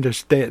I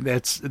understand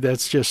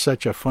that's just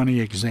such a funny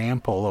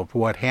example of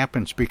what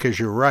happens, because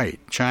you're right.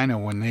 China,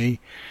 when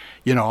they,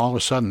 you know, all of a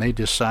sudden they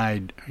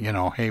decide, you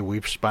know, hey,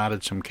 we've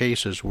spotted some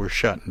cases, we're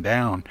shutting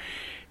down.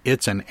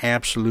 It's an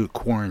absolute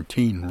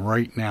quarantine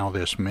right now,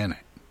 this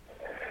minute.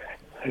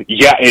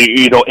 Yeah, and,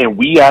 you know, and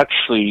we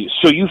actually,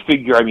 so you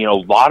figure, I mean, a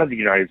lot of the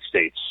United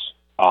States,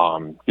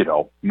 you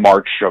know,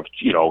 March of,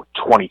 you know,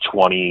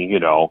 2020, you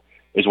know,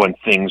 is when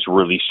things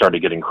really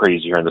started getting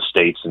crazy here in the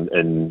States.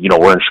 And you know,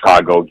 we're in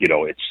Chicago, you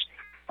know, it's,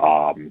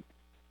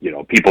 you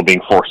know, people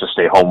being forced to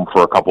stay home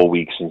for a couple of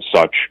weeks and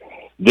such.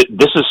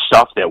 This is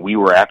stuff that we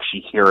were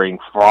actually hearing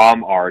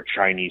from our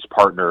Chinese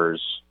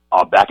partners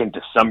back in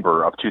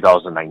December of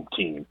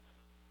 2019.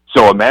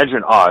 So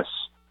imagine us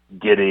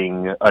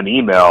getting an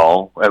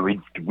email,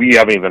 and we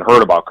haven't even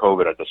heard about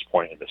COVID at this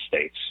point in the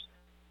States.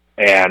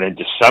 And in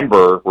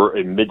December, we're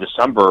in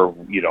mid-December,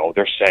 you know,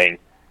 they're saying,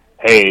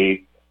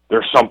 hey,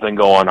 there's something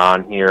going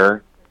on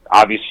here.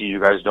 Obviously, you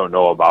guys don't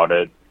know about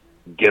it.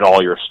 Get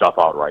all your stuff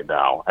out right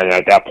now. And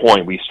at that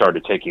point, we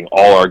started taking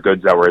all our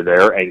goods that were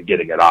there and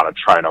getting it out of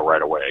China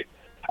right away.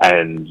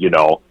 And, you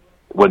know,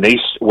 when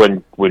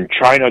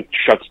China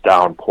shuts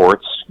down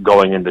ports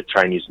going into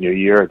Chinese New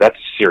Year, that's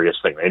a serious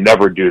thing. They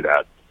never do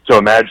that. So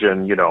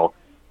imagine, you know,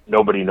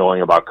 nobody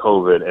knowing about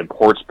COVID and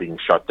ports being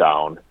shut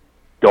down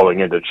going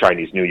into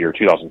Chinese New Year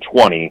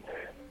 2020.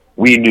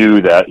 We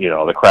knew that, you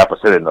know, the crap was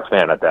hitting the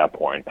fan at that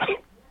point.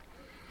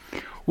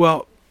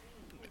 Well,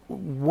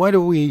 what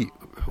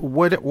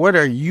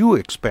are you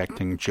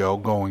expecting, Joe,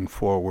 going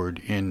forward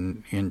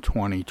in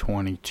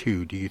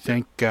 2022? Do you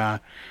think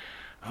the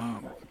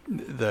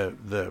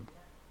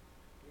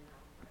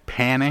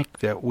panic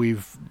that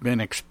we've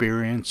been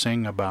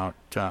experiencing about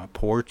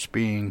ports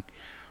being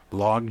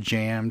log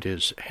jammed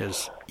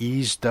has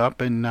eased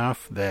up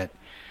enough that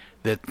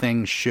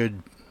things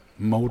should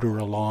motor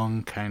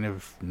along kind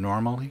of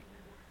normally?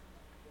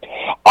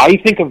 I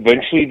think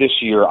eventually this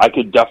year, I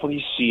could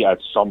definitely see at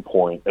some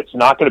point, it's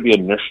not going to be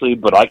initially,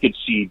 but I could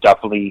see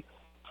definitely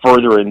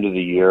further into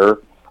the year,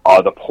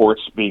 the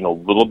ports being a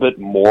little bit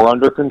more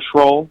under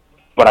control.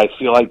 But I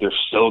feel like there's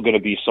still going to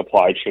be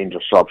supply chain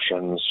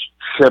disruptions.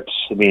 Chips,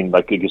 I mean,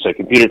 like you said,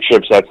 computer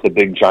chips, that's the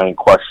big giant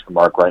question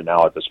mark right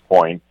now at this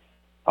point.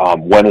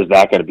 When is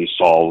that going to be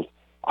solved?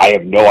 I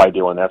have no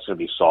idea when that's going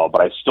to be solved,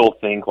 but I still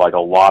think like a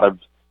lot of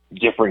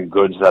different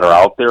goods that are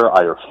out there,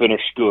 either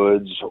finished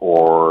goods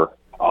or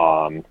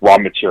raw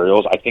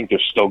materials, I think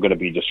there's still going to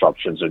be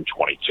disruptions in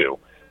 22.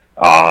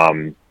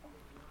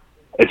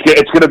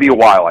 It's going to be a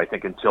while, I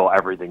think, until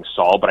everything's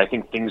solved, but I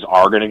think things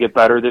are going to get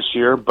better this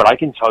year. But I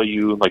can tell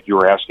you, like you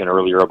were asking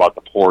earlier about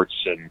the ports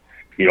and,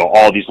 you know,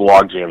 all these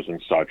log jams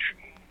and such,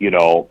 you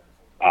know,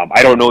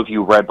 I don't know if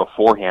you read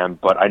beforehand,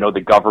 but I know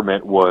the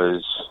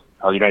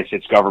United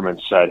States government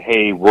said,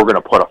 hey, we're going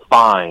to put a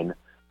fine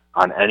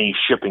on any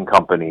shipping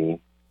company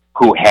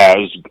who has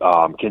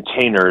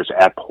containers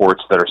at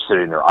ports that are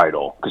sitting there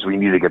idle, because we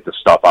need to get the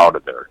stuff out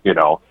of there, you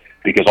know,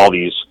 because all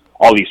these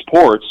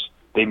ports,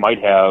 they might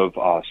have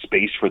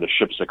space for the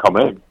ships to come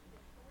in.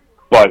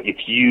 But if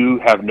you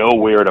have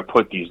nowhere to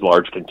put these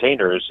large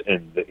containers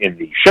in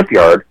the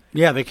shipyard,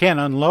 yeah, they can't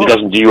unload. It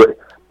doesn't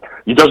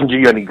do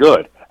you any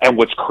good. And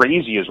what's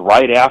crazy is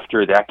right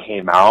after that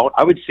came out,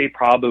 I would say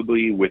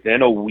probably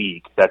within a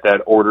week that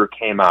order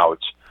came out,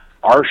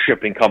 our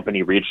shipping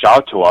company reached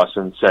out to us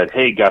and said,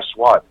 hey, guess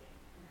what?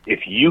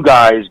 If you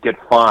guys get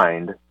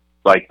fined,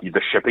 like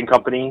the shipping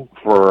company,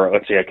 for,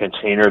 let's say, a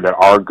container that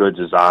our goods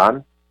is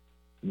on,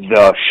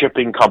 the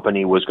shipping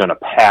company was going to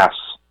pass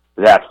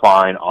that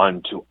fine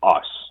on to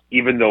us,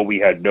 even though we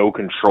had no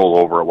control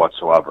over it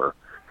whatsoever.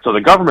 So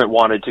the government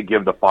wanted to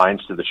give the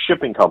fines to the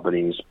shipping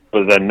companies,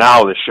 but then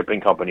now the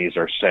shipping companies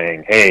are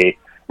saying, hey,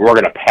 we're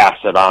going to pass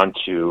it on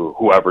to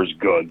whoever's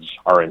goods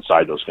are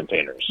inside those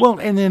containers. Well,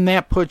 and then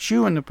that puts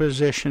you in the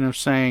position of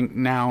saying,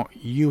 now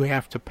you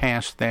have to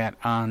pass that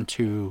on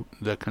to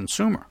the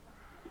consumer.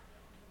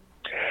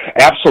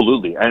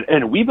 Absolutely.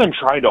 And we've been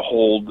trying to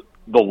hold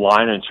the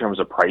line in terms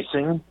of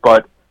pricing,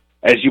 but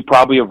as you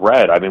probably have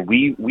read, I mean,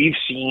 we've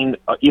seen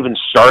even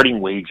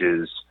starting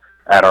wages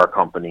at our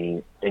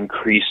company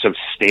increased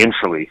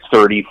substantially,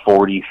 30,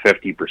 40,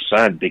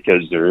 50%,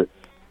 because there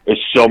is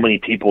so many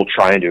people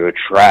trying to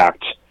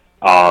attract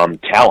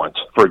talent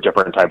for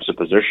different types of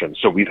positions.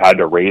 So we've had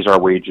to raise our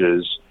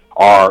wages.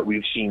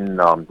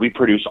 We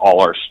produce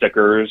all our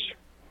stickers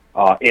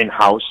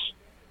in-house,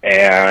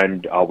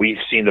 and we've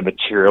seen the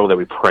material that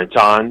we print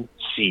on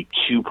see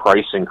 2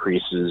 price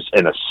increases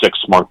in a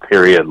 6-month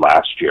period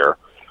last year,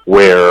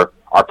 where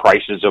our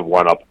prices have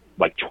went up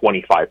like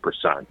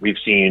 25%. We've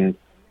seen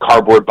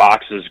cardboard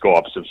boxes go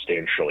up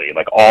substantially,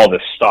 like all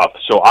this stuff.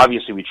 So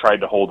obviously we tried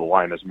to hold the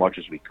line as much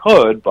as we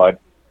could, but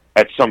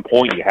at some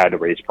point you had to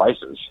raise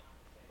prices.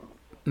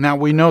 Now,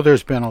 we know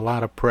there's been a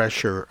lot of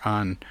pressure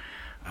on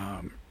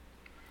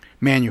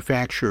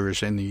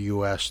manufacturers in the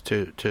U.S.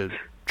 to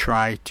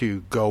try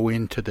to go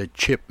into the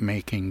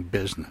chip-making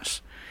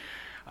business.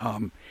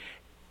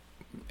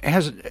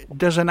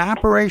 Does an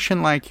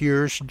operation like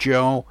yours,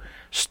 Joe,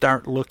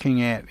 start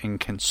looking at and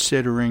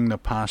considering the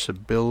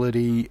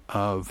possibility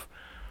of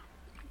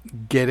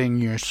getting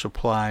your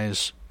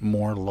supplies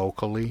more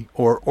locally,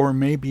 or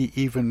maybe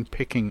even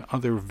picking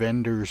other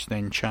vendors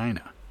than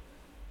China?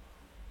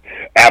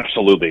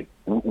 Absolutely.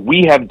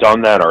 We have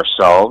done that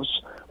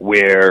ourselves,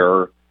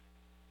 where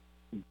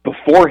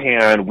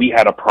beforehand we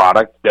had a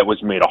product that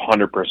was made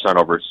 100%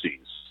 overseas.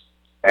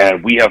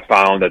 And we have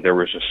found that there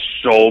was just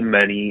so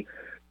many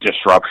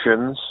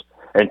disruptions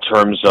in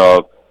terms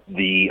of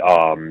the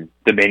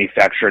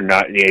manufacturer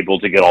not able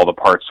to get all the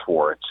parts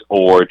for it,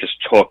 or it just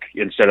took,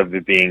 instead of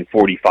it being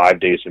 45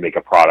 days to make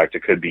a product,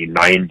 it could be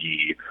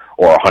 90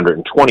 or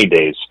 120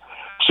 days.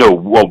 So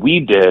what we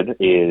did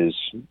is,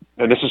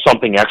 and this is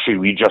something actually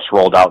we just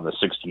rolled out in the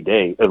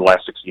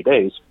last 60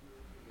 days,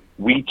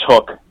 we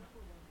took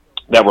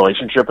that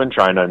relationship in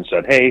China and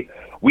said, hey,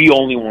 we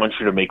only want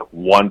you to make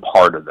one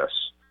part of this.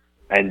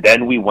 And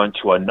then we went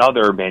to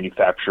another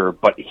manufacturer,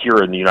 but here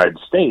in the United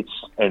States,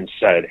 and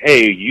said,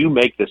 hey, you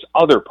make this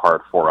other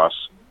part for us,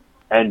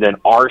 and then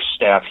our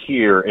staff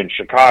here in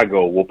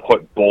Chicago will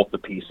put both the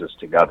pieces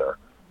together.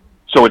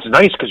 So it's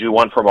nice because we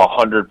went from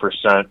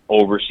 100%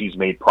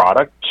 overseas-made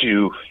product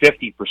to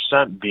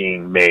 50%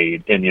 being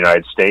made in the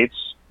United States,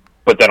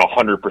 but then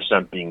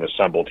 100% being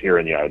assembled here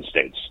in the United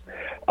States.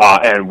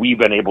 And we've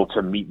been able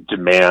to meet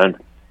demand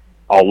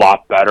a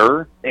lot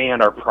better,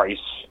 and our price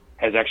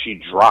has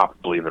actually dropped,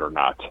 believe it or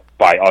not,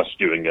 by us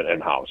doing it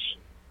in-house.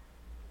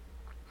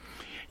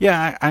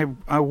 Yeah,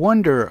 I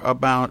wonder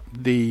about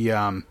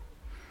the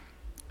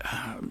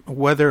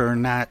whether or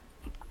not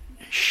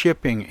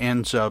shipping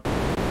ends up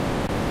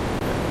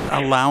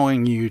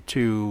allowing you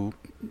to,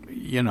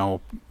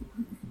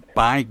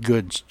 buy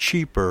goods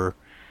cheaper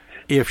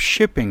if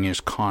shipping is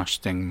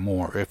costing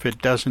more, if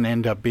it doesn't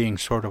end up being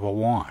sort of a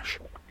wash.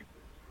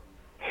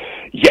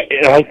 Yeah,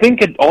 and I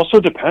think it also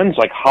depends,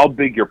 like, how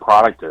big your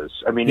product is.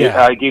 I mean,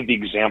 I gave the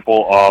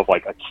example of,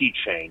 like, a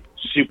keychain,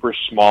 super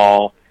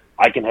small.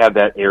 I can have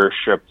that air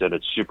shipped and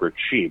it's super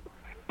cheap.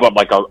 But,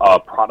 like, a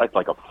product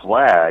like a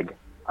flag,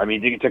 I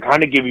mean, to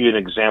kind of give you an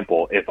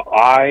example, if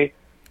I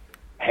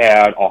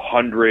had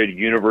 100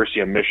 University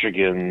of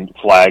Michigan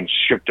flags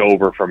shipped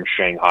over from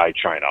Shanghai,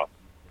 China,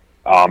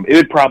 it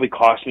would probably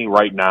cost me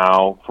right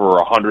now for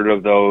 100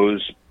 of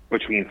those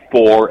between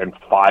 $400 and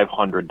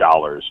 $500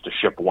 to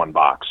ship one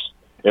box,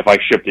 if I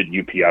shipped it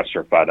UPS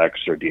or FedEx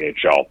or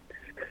DHL.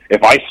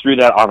 If I threw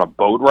that on a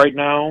boat right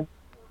now,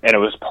 and it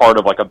was part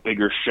of like a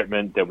bigger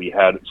shipment that we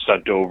had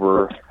sent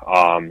over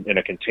in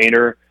a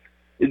container,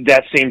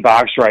 that same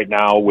box right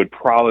now would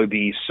probably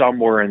be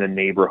somewhere in the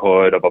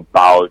neighborhood of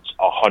about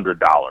 $100.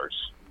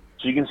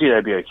 So you can see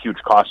that'd be a huge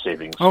cost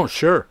savings. Oh,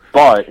 sure.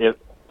 But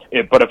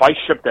if I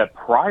shipped that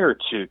prior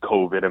to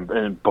COVID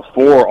and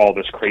before all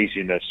this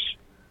craziness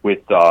with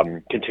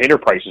container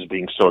prices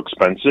being so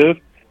expensive,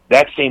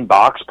 that same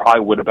box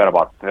probably would have been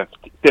about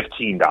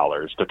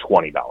 $15 to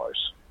 $20.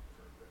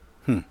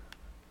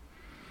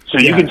 So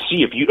you can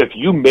see if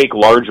you make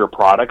larger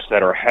products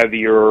that are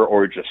heavier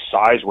or just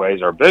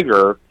size-wise are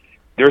bigger,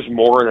 there's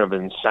more of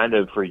an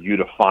incentive for you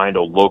to find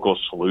a local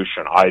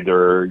solution,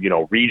 either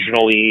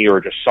regionally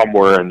or just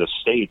somewhere in the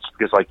States,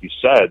 because like you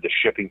said, the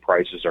shipping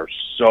prices are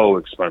so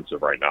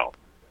expensive right now.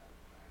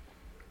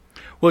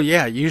 Well,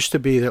 yeah, it used to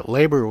be that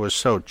labor was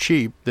so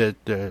cheap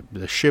that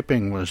the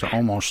shipping was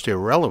almost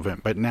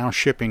irrelevant, but now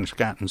shipping's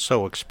gotten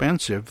so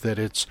expensive that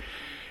it's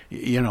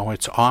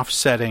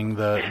offsetting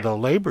the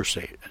labor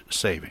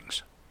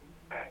savings.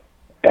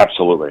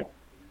 Absolutely.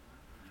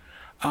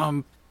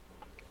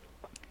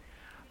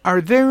 Are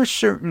there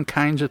certain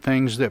kinds of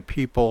things that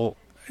people,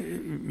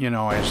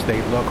 as they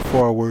look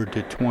forward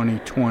to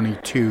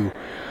 2022,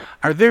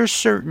 are there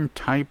certain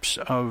types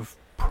of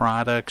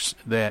products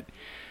that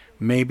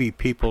maybe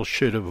people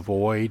should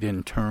avoid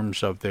in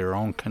terms of their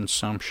own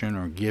consumption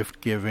or gift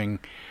giving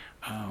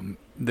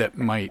that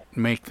might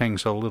make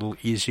things a little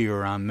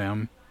easier on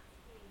them?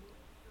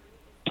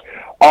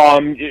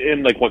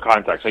 In like what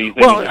context? Are you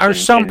thinking are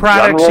some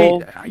products?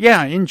 General?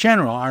 In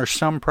general, are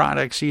some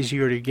products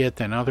easier to get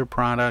than other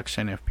products?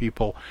 And if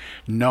people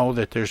know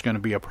that there's going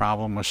to be a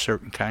problem with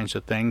certain kinds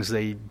of things,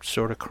 they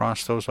sort of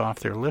cross those off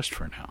their list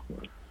for now.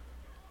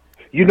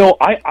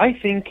 I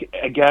think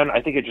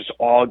it just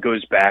all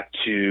goes back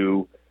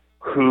to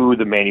who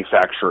the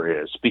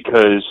manufacturer is.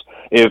 Because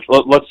if,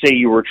 let's say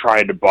you were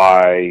trying to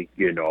buy,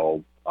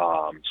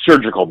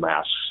 surgical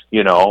masks,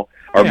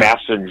 or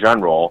masks in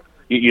general,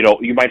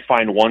 you might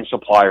find one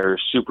supplier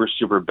super,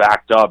 super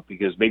backed up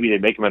because maybe they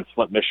make them in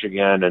Flint,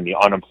 Michigan, and the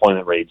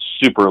unemployment rate's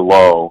super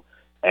low,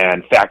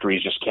 and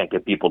factories just can't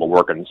get people to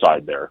work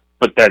inside there.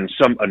 But then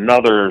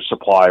another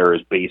supplier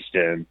is based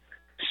in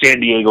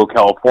San Diego,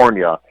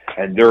 California,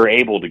 and they're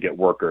able to get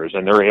workers,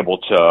 and they're able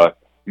to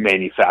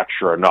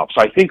manufacture enough.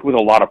 So I think with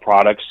a lot of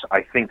products,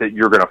 I think that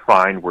you're going to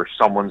find where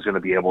someone's going to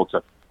be able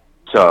to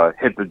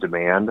hit the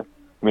demand.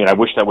 I mean, I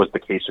wish that was the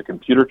case of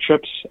computer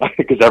chips,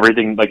 because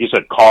everything, like you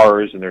said,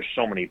 cars, and there's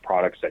so many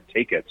products that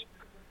take it.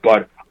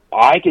 But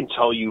I can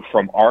tell you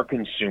from our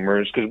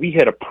consumers, because we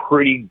had a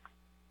pretty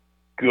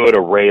good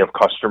array of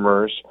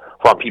customers,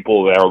 from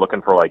people that are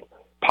looking for like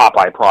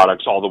Popeye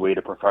products all the way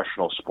to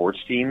professional sports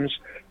teams.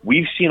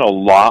 We've seen a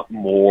lot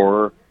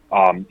more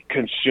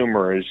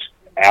consumers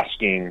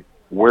asking,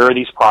 where are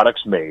these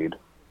products made?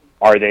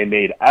 Are they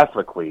made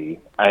ethically?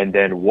 And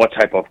then what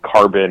type of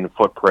carbon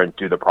footprint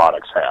do the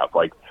products have?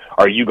 Like,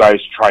 are you guys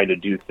trying to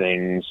do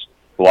things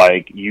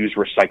like use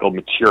recycled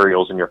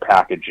materials in your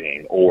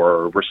packaging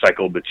or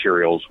recycled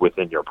materials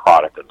within your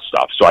product and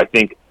stuff? So I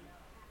think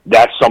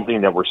that's something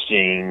that we're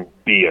seeing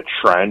be a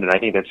trend, and I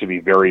think that's going to be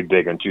very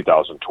big in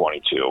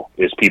 2022,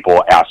 is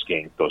people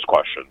asking those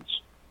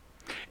questions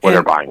when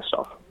they're buying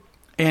stuff.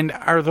 And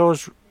are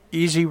those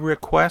easy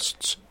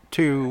requests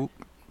to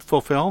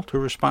fulfill, to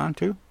respond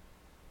to?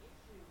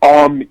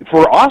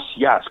 For us,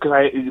 yes,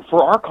 because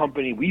for our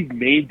company, we've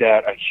made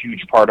that a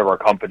huge part of our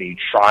company,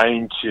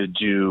 trying to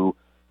do,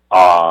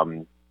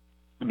 all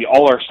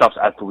our stuff's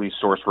ethically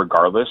sourced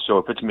regardless. So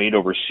if it's made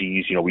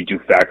overseas, we do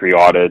factory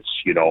audits,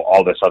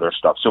 all this other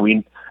stuff. So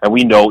we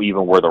know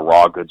even where the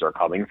raw goods are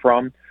coming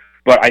from.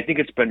 But I think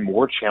it's been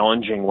more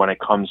challenging when it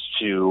comes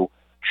to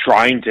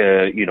trying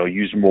to,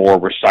 use more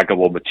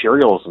recyclable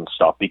materials and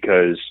stuff,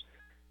 because,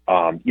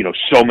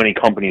 so many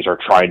companies are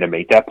trying to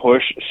make that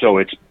push.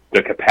 So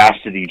the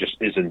capacity just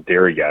isn't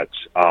there yet.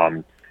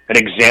 An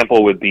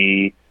example would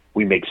be,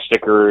 we make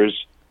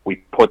stickers. We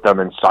put them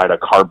inside a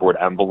cardboard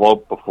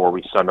envelope before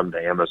we send them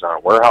to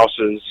Amazon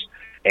warehouses.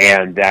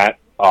 And that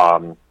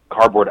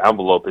cardboard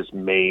envelope is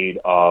made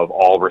of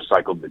all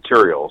recycled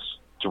materials.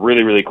 It's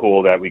really, really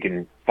cool that we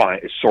can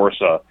source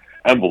a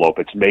envelope.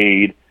 It's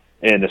made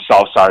in the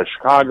south side of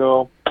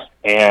Chicago,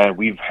 and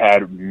we've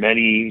had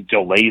many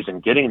delays in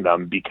getting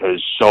them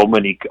because so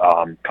many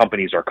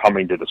companies are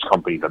coming to this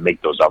company to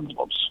make those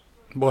envelopes.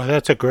 Boy,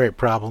 that's a great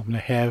problem to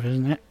have,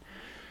 isn't it?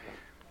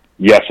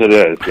 Yes, it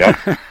is,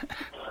 yeah.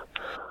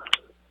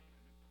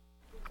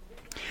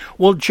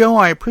 Well, Joe,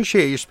 I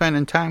appreciate you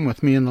spending time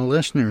with me and the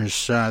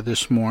listeners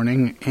this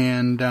morning,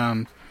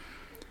 and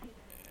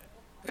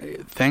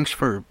thanks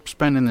for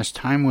spending this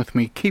time with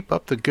me. Keep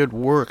up the good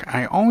work.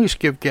 I always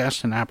give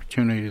guests an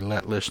opportunity to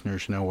let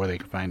listeners know where they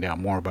can find out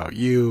more about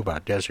you,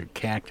 about Desert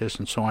Cactus,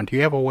 and so on. Do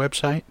you have a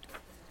website?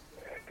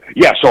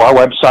 Yeah, so our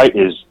website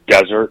is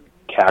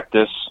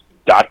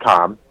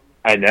desertcactus.com,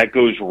 and that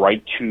goes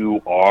right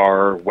to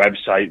our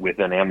website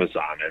within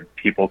Amazon, and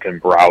people can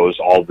browse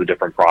all the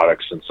different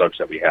products and such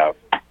that we have.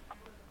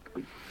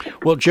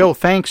 Well, Joe,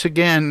 thanks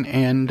again,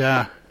 and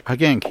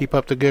again, keep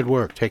up the good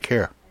work. Take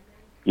care.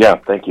 Yeah,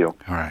 thank you.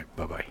 All right,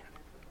 bye-bye.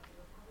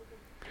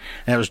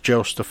 That was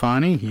Joe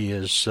Stefani. He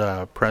is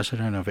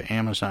president of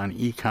Amazon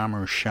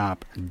e-commerce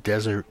shop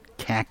Desert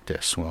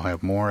Cactus. We'll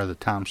have more of the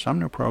Tom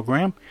Sumner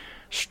program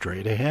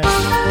straight ahead.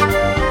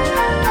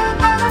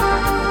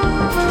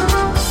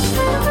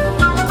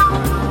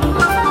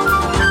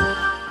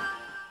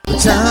 The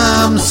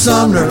Tom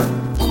Sumner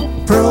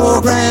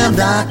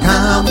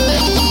Program.com.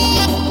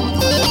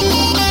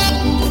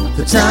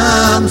 The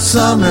Tom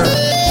Sumner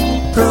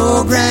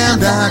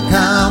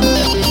Program.com.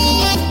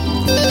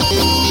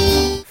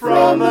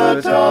 From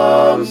the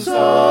Tom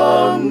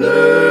Sumner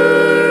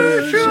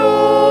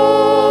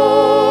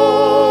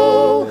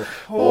Show.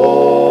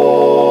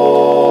 Oh,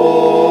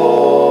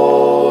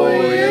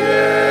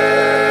 yeah.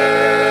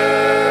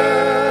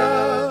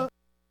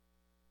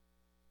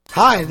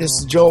 Hi, this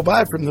is Joe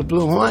By from the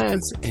Blue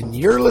Hawaiians, and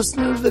you're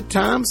listening to the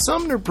Tom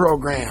Sumner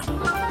Program.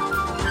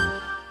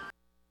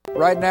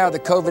 Right now, the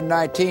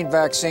COVID-19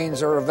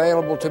 vaccines are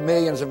available to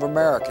millions of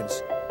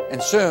Americans, and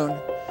soon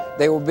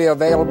they will be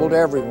available to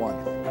everyone.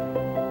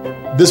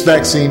 This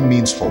vaccine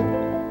means hope.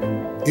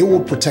 It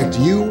will protect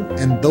you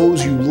and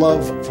those you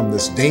love from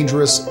this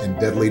dangerous and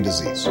deadly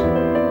disease. I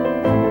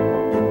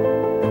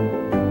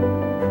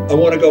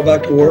want to go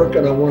back to work,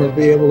 and I want to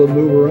be able to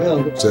move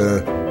around.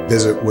 To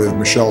visit with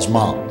Michelle's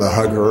mom, to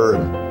hug her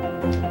and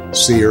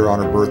see her on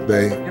her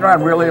birthday. You know what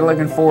I'm really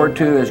looking forward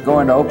to is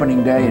going to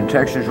opening day in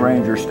Texas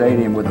Ranger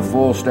Stadium with a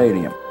full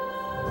stadium.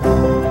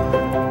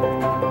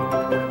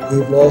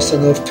 We've lost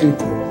enough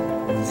people,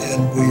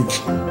 and we've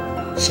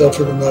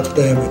suffered enough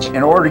damage.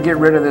 In order to get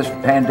rid of this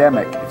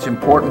pandemic, it's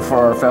important for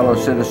our fellow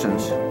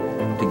citizens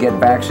to get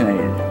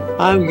vaccinated.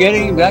 I'm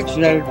getting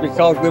vaccinated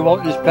because we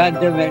want this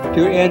pandemic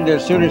to end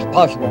as soon as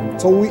possible.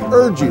 So we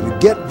urge you to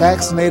get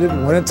vaccinated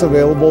when it's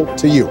available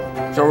to you.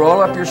 So roll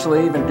up your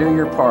sleeve and do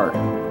your part.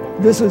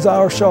 This is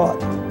our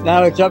shot.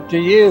 Now it's up to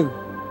you.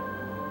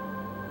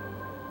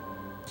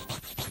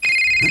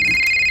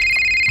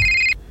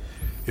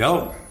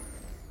 Yo,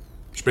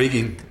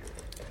 speaking.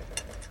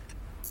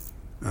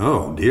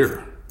 Oh,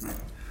 dear.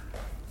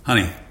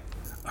 Honey,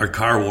 our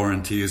car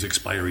warranty is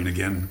expiring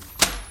again.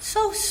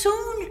 So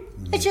soon?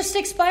 It just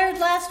expired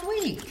last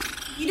week.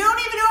 You don't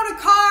even own a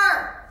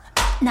car!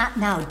 Not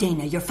now,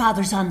 Dana. Your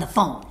father's on the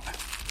phone.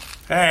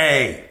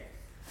 Hey!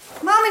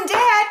 Mom and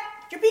Dad,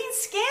 you're being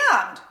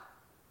scammed.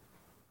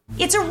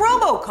 It's a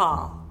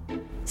robocall.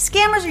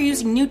 Scammers are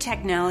using new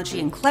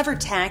technology and clever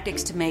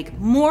tactics to make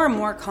more and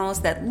more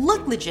calls that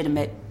look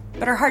legitimate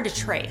but are hard to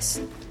trace.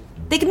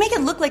 They can make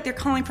it look like they're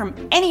calling from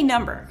any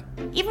number,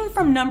 even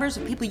from numbers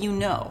of people you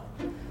know.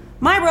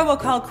 My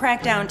robocall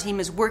crackdown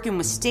team is working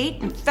with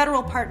state and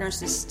federal partners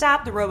to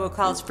stop the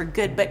robocalls for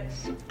good, but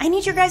I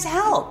need your guys'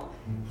 help.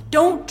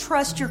 Don't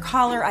trust your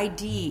caller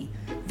ID.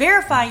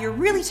 Verify you're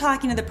really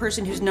talking to the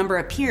person whose number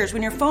appears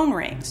when your phone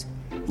rings.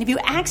 And if you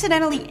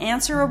accidentally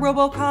answer a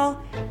robocall,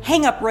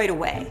 hang up right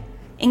away.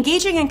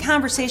 Engaging in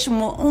conversation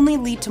will only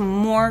lead to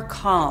more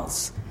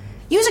calls.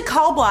 Use a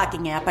call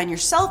blocking app on your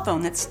cell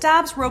phone that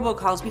stops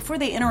robocalls before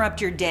they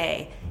interrupt your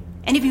day.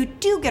 And if you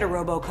do get a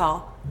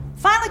robocall,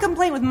 file a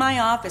complaint with my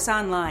office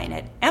online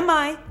at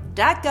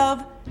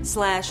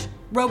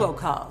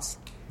mi.gov/robocalls.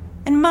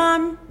 And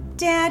Mom,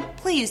 Dad,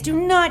 please do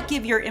not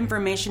give your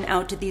information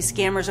out to these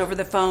scammers over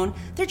the phone.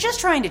 They're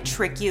just trying to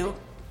trick you.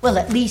 Well,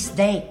 at least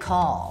they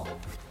call.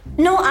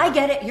 No, I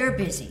get it. You're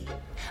busy.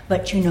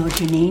 But you know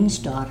Janine's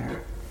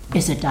daughter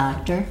is a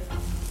doctor.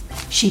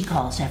 She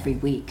calls every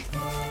week.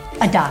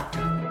 A doctor.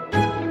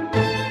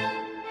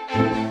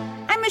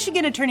 I'm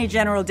Michigan Attorney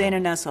General Dana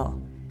Nessel.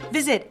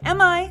 Visit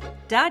mi.gov/AG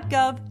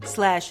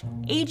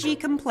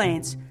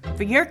complaints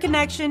for your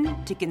connection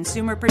to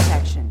consumer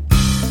protection.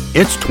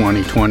 It's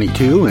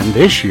 2022, and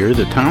this year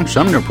the Tom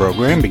Sumner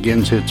program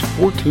begins its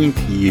 14th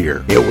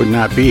year. It would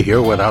not be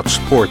here without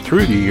support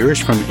through the years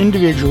from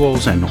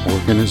individuals and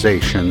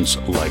organizations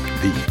like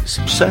these.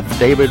 Seth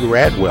David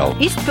Radwell,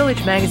 East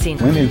Village Magazine,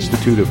 Flint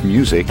Institute of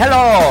Music.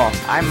 Hello,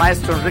 I'm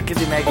Maestro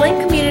Rickety Meg.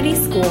 Flint Community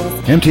Schools,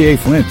 MTA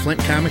Flint,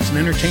 Flint Comics and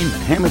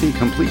Entertainment, Hamady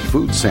Complete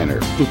Food Center,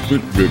 the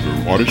Flint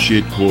River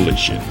Watershed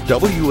Coalition,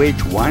 W.H.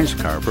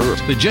 Wisecarver,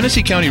 the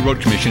Genesee County Road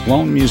Commission,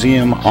 Lone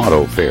Museum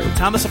Auto Fair,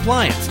 Thomas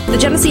Appliance, the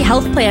Genesee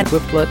Health Plan,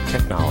 Swiftlet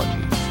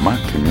Technology, Smart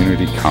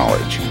Community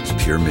College, it's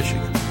Pure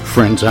Michigan.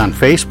 Friends on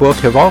Facebook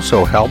have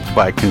also helped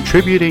by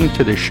contributing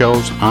to the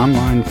show's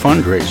online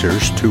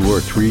fundraisers 2 or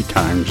 3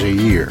 times a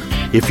year.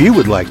 If you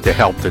would like to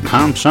help the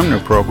Tom Sumner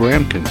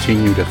program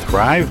continue to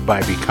thrive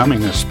by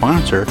becoming a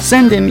sponsor,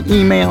 send an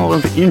email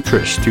of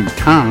interest to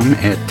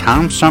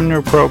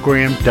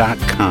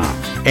tom@tomsumnerprogram.com.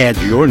 Add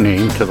your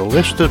name to the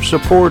list of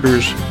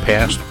supporters,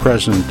 past,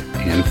 present,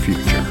 and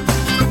future.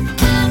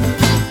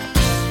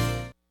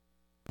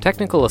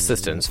 Technical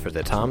assistance for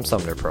the Tom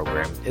Sumner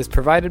program is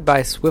provided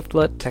by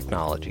Swiftlet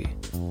Technology,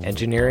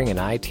 engineering and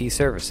IT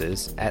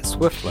services at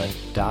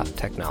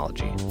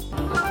swiftlet.technology.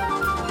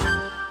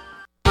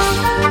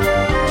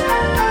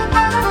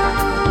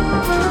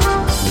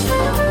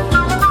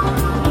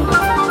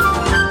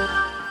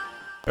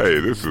 Hey,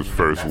 this is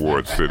First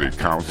Ward City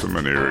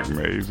Councilman Eric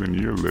Mays, and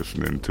you're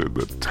listening to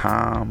the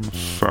Tom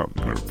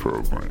Sumner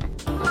program.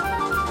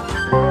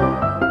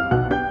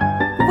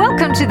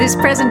 Welcome to this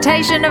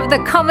presentation of the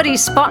Comedy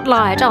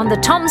Spotlight on the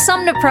Tom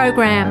Sumner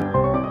program.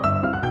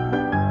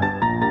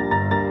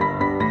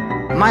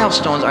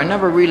 Milestones are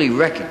never really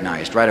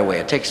recognized right away.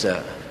 It takes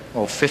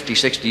 50,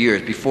 60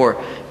 years before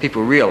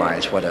people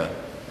realize what an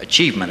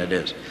achievement it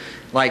is.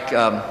 Like,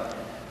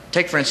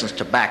 take for instance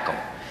tobacco,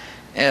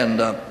 and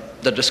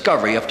the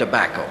discovery of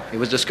tobacco. It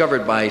was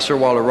discovered by Sir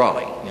Walter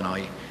Raleigh,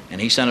 and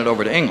he sent it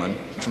over to England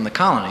from the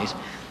colonies,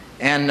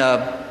 and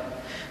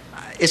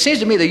it seems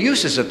to me the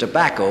uses of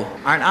tobacco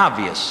aren't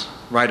obvious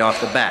right off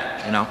the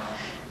bat,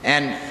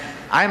 And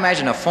I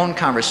imagine a phone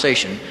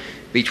conversation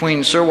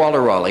between Sir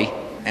Walter Raleigh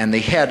and the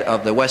head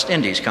of the West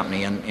Indies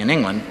Company in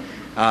England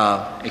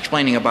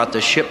explaining about the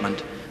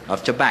shipment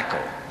of tobacco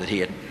that he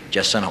had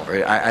just sent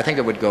over. I think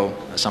it would go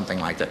something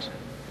like this.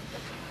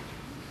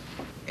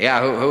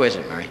 Yeah, who is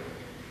it, Mary?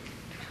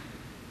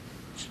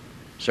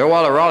 Sir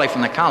Walter Raleigh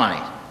from the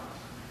colonies.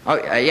 Oh,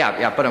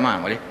 yeah, put him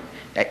on, will you?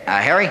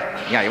 Harry?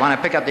 Yeah, you want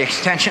to pick up the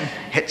extension?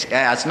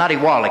 It's Nutty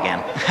Wall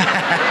again.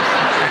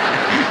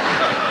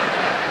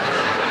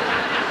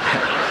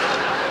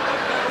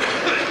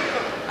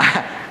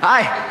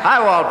 Hi,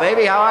 Walt,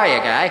 baby. How are you,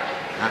 guy?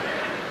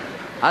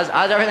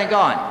 How's everything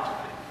going?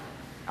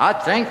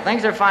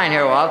 Things are fine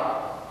here, Walt.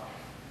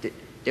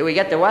 Did we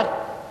get the what?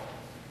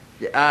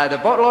 The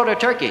boatload of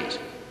turkeys.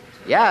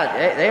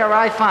 Yeah, they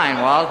arrived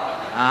fine, Walt.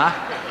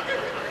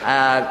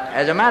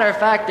 As a matter of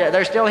fact,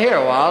 they're still here,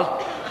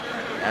 Walt.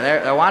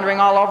 They're wandering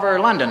all over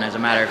London, as a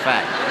matter of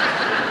fact.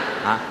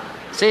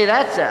 See,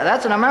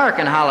 that's an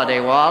American holiday,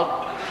 Walt.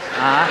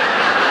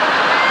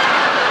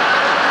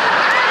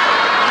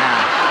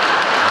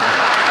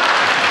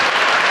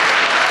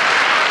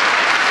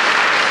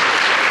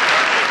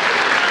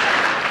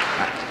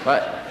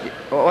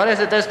 What is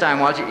it this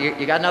time, Walt?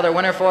 You got another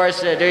winner for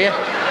us, do you?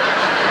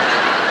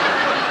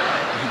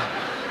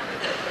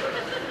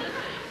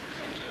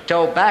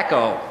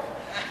 Tobacco.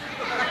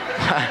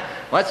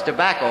 What's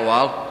tobacco,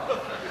 Walt?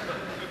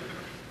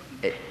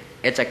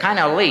 It's a kind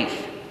of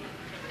leaf.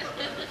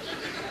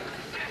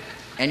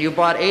 And you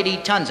bought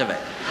 80 tons of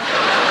it.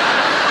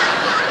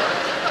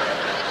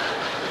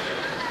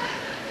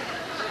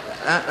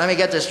 Let me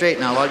get this straight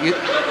now, Walt. You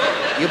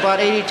bought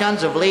 80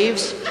 tons of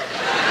leaves?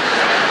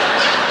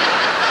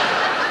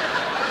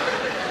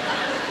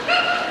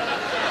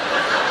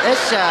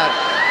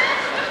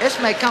 This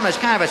may come as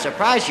kind of a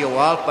surprise to you,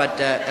 Walt, but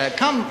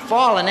come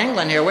fall in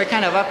England here, we're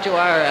kind of up to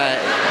our...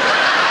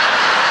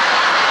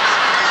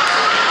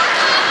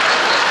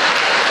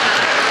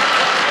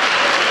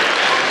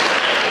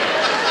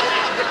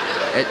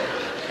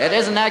 It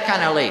isn't that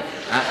kind of leaf.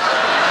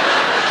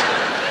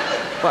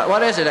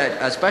 What is it,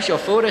 a special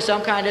food of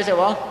some kind, is it,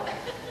 Walt?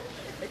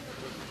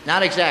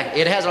 Not exactly.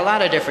 It has a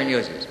lot of different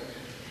uses.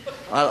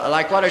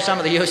 Like what are some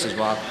of the uses,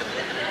 Walt?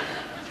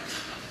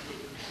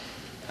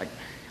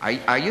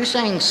 Are you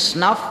saying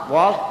snuff,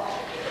 Walt?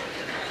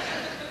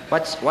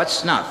 What's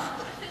snuff?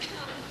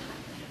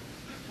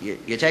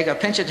 You take a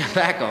pinch of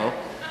tobacco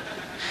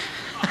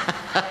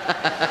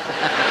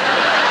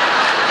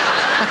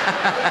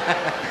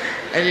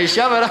and you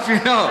shove it up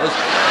your nose.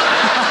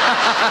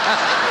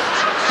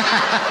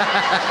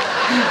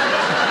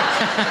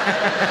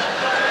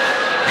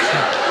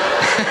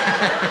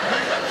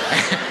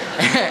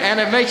 And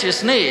it makes you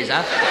sneeze,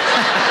 huh?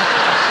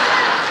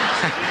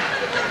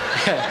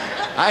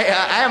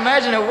 I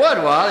imagine it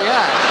would, Walt,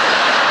 yeah.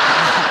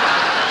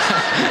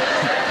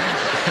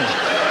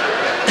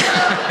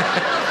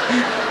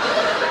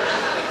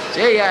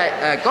 See,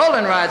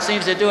 goldenrod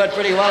seems to do it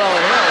pretty well over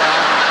here,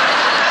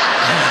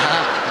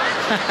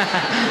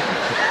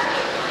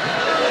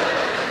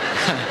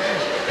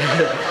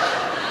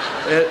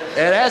 Walt.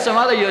 It has some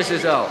other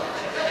uses, though.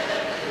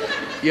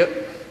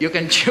 You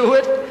can chew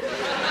it,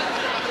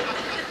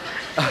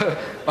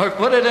 or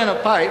put it in a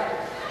pipe,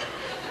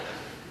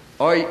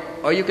 or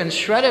you can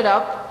shred it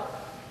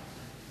up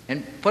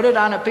and put it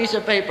on a piece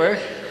of paper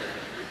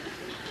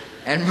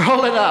and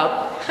roll it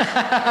up.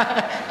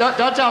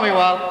 Don't tell me,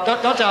 Walt.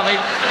 Don't tell me.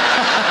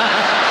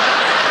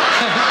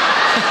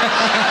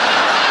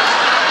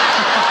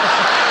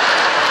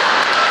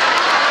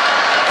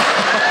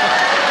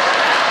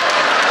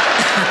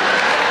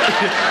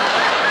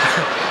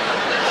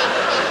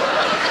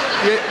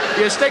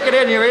 You stick it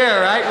in your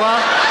ear, right,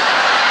 Walt?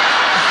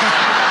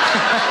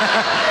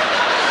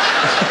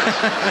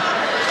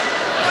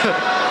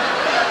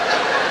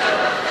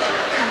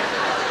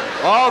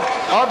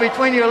 all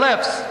between your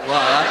lips,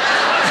 Walt.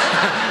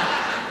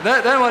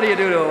 Then what do you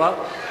do to it, Walt?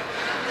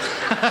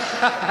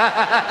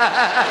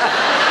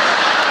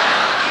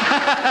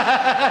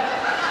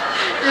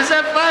 You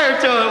set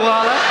fire to it,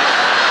 Walt.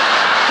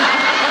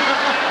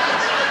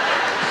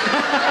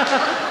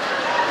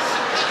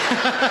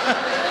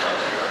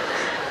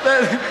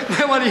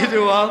 Then what do you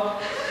do,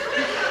 Walt?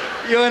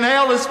 You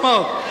inhale the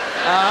smoke.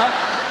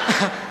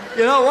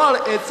 You know,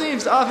 Walt, it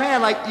seems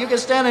offhand like you could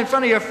stand in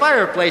front of your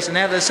fireplace and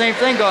have the same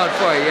thing going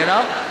for you, you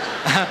know?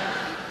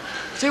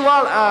 See,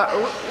 Walt,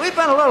 we've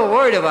been a little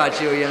worried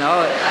about you, you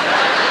know.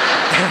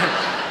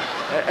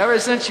 Ever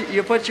since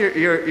you put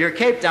your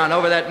cape down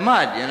over that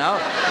mud, you know.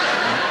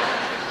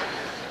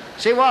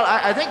 See, Walt,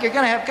 I think you're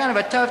going to have kind of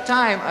a tough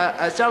time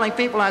selling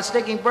people on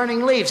sticking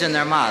burning leaves in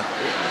their mouth.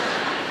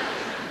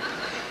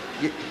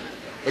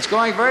 It's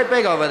going very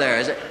big over there,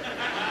 is it?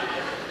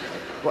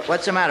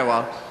 What's the matter,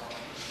 Walt?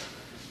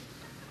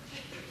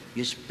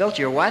 You spilt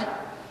your what?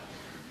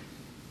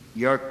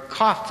 Your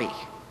coffee.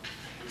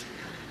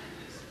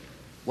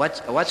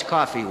 What's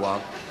coffee,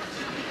 Walt?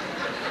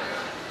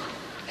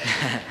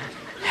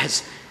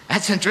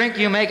 That's a drink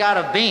you make out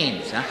of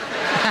beans, huh?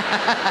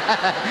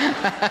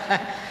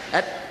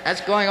 That's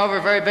going over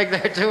very big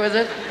there, too, is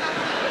it?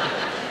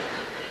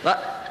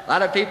 A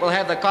lot of people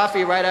have the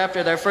coffee right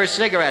after their first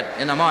cigarette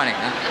in the morning,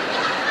 huh?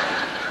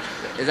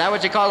 Is that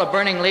what you call the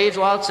burning leaves,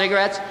 Walt?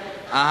 Cigarettes?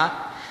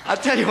 Uh-huh. I'll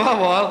tell you what,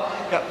 Walt.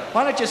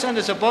 Why don't you send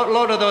us a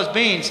boatload of those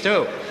beans,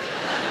 too?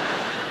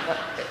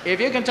 If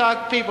you can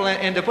talk people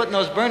into putting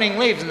those burning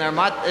leaves in their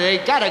mouth, they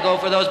gotta go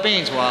for those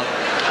beans, Walt.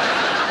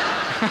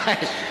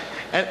 Right.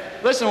 And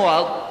listen,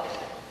 Walt,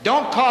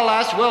 don't call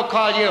us, we'll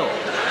call you.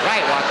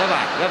 Right, Walt,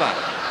 goodbye, goodbye.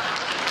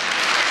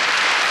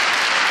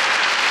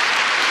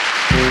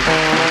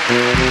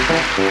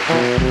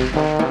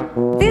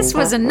 This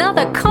was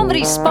another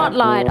Comedy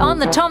Spotlight on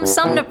the Tom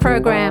Sumner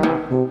Program.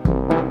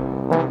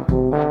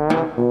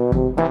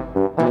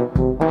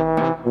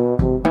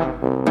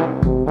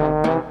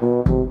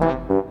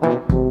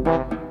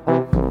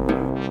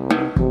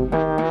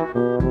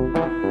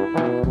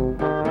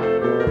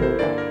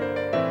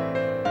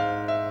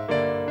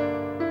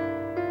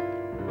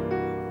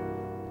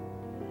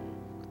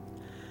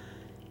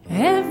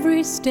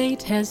 Every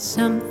state has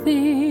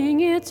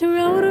something its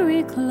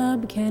Rotary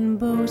Club can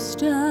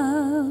boast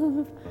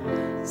of.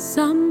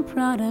 Some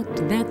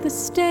product that the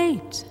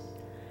state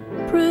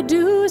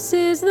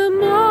produces the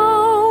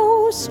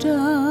most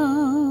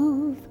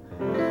of.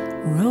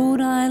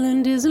 Rhode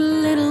Island is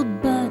little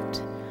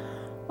but,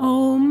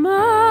 oh my,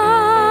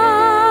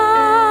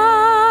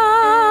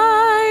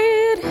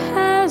 it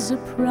has a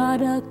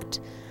product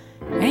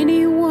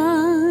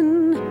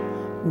anyone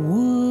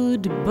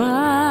would buy.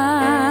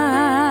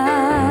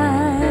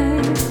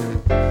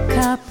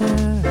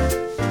 Copper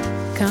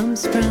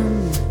comes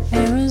from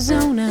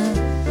Arizona,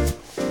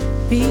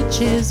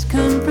 peaches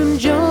come from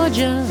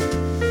Georgia,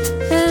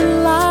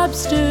 and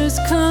lobsters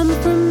come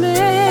from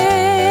Maine.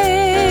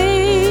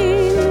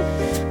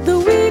 The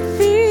wheat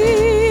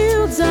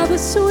fields are the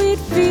sweet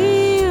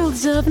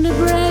fields of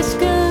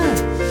Nebraska,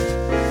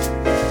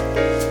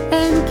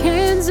 and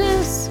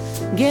Kansas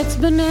gets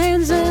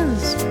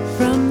bonanzas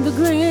from the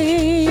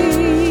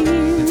grain.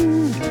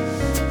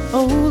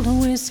 Old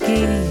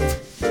whiskey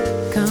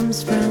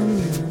comes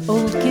from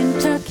old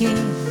Kentucky.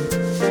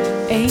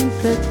 Ain't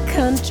the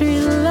country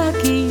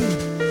lucky?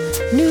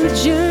 New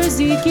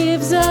Jersey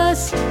gives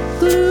us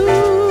glue.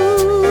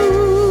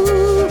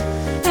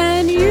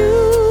 And you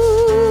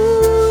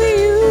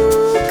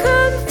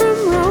come from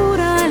Rhode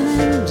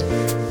Island,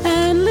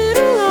 and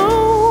little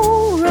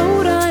old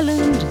Rhode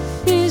Island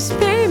is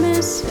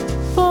famous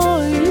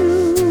for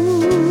you.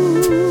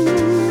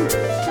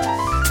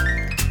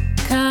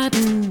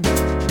 Cotton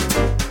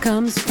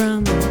comes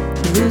from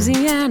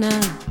Louisiana,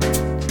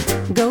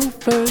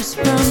 gophers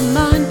from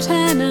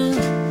Montana,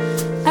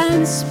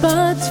 and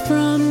spuds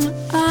from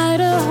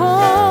Idaho.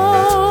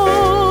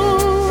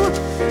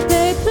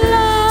 They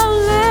plow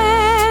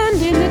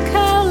land in the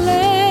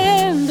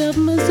cowland of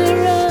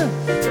Missouri,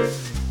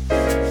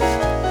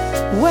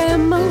 where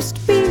most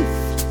beef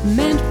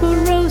meant for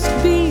roast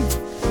beef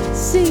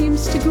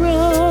seems to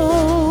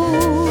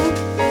grow.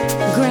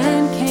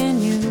 Grand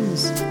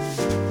Canyons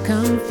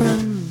come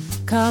from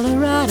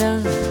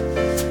Colorado,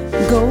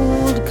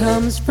 gold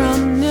comes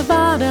from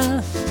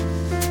Nevada,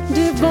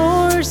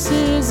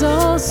 divorces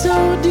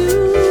also do.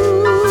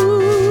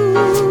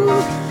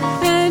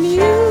 And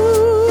you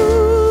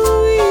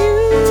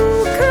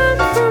come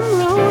from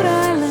Rhode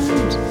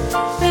Island,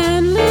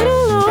 and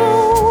little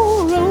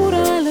old Rhode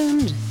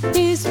Island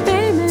is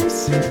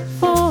famous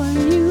for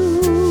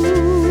you.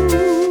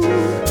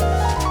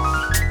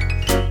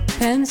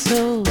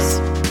 Pencils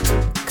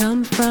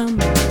come from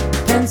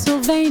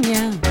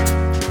Pennsylvania,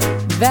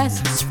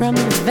 vests from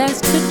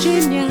West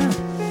Virginia,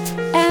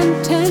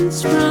 and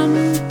tents from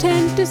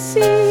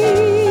Tennessee.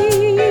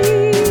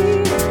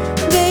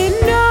 They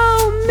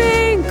know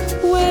mink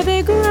where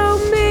they grow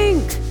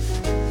mink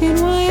in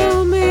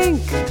Wyoming,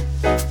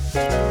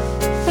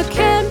 a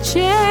camp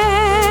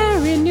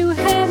chair in New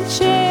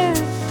Hampshire,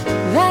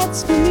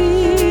 that's for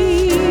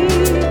me.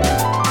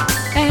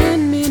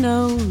 And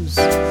minnows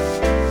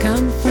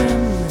come from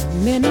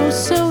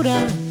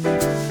Minnesota,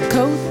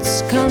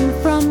 coats come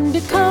from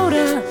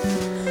Dakota,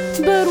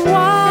 but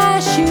why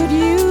should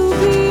you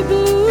be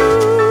blue?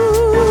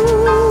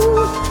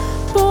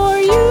 For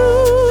you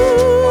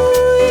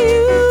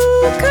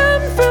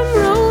come from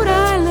Rhode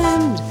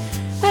Island,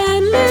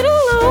 and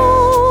little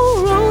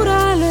old Rhode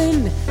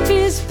Island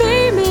is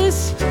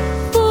famous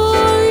for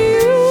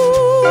you.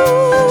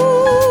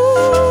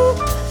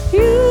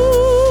 You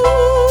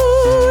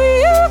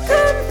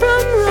come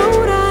from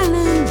Rhode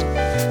Island,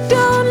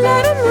 don't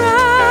let 'em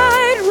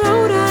ride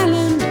Rhode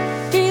Island,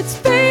 it's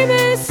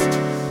famous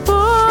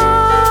for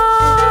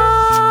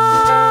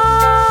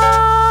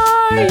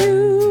you.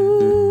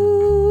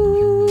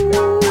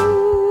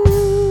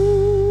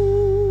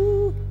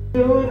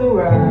 Do the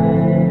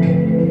right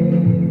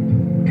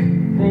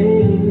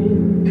thing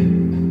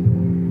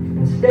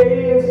and stay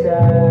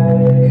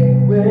inside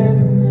with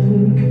me.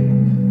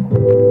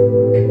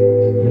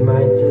 You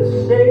might just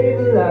save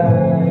a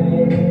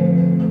life,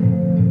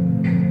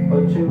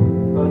 or two,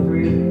 or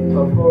three,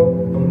 or four,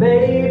 or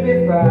maybe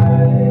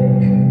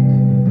five.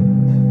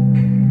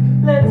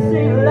 Let's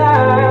save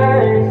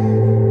lives.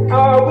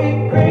 Are we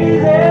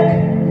crazy,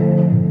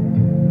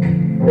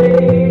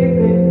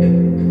 baby?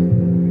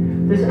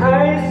 This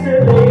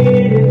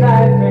isolated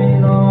life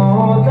ain't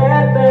all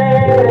that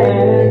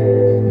bad.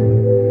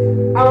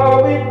 Are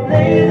we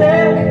lazy?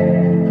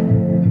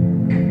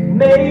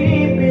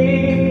 Maybe,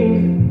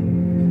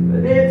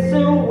 but it's a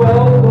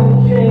welcome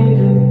change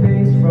of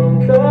pace from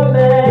the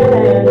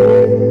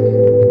madness.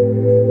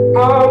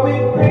 Are we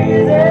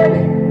crazy?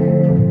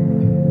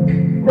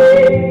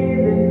 Maybe,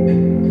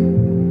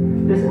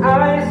 this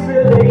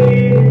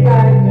isolated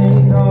life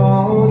ain't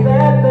all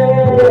that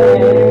bad.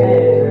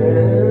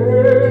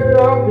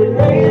 Are we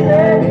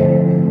lazy?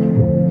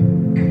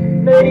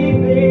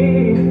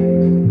 Maybe,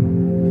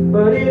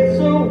 but it's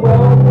a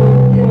welcome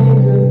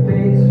change of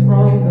pace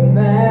from the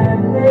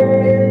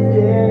madness.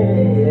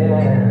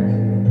 Yeah.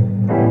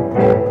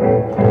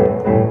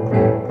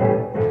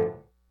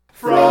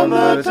 From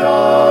the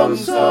Tom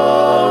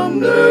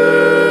Sumner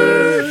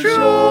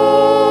Show.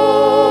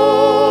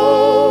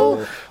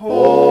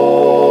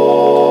 Oh,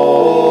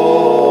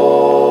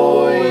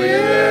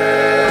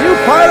 yeah. You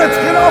pilots,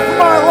 get off of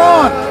my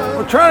lawn.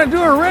 We're trying to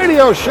do a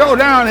radio show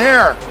down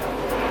here.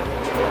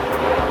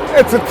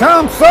 It's a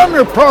Tom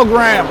Sumner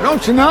program,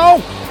 don't you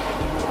know?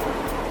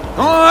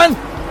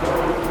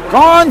 Go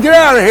on, get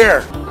out of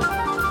here.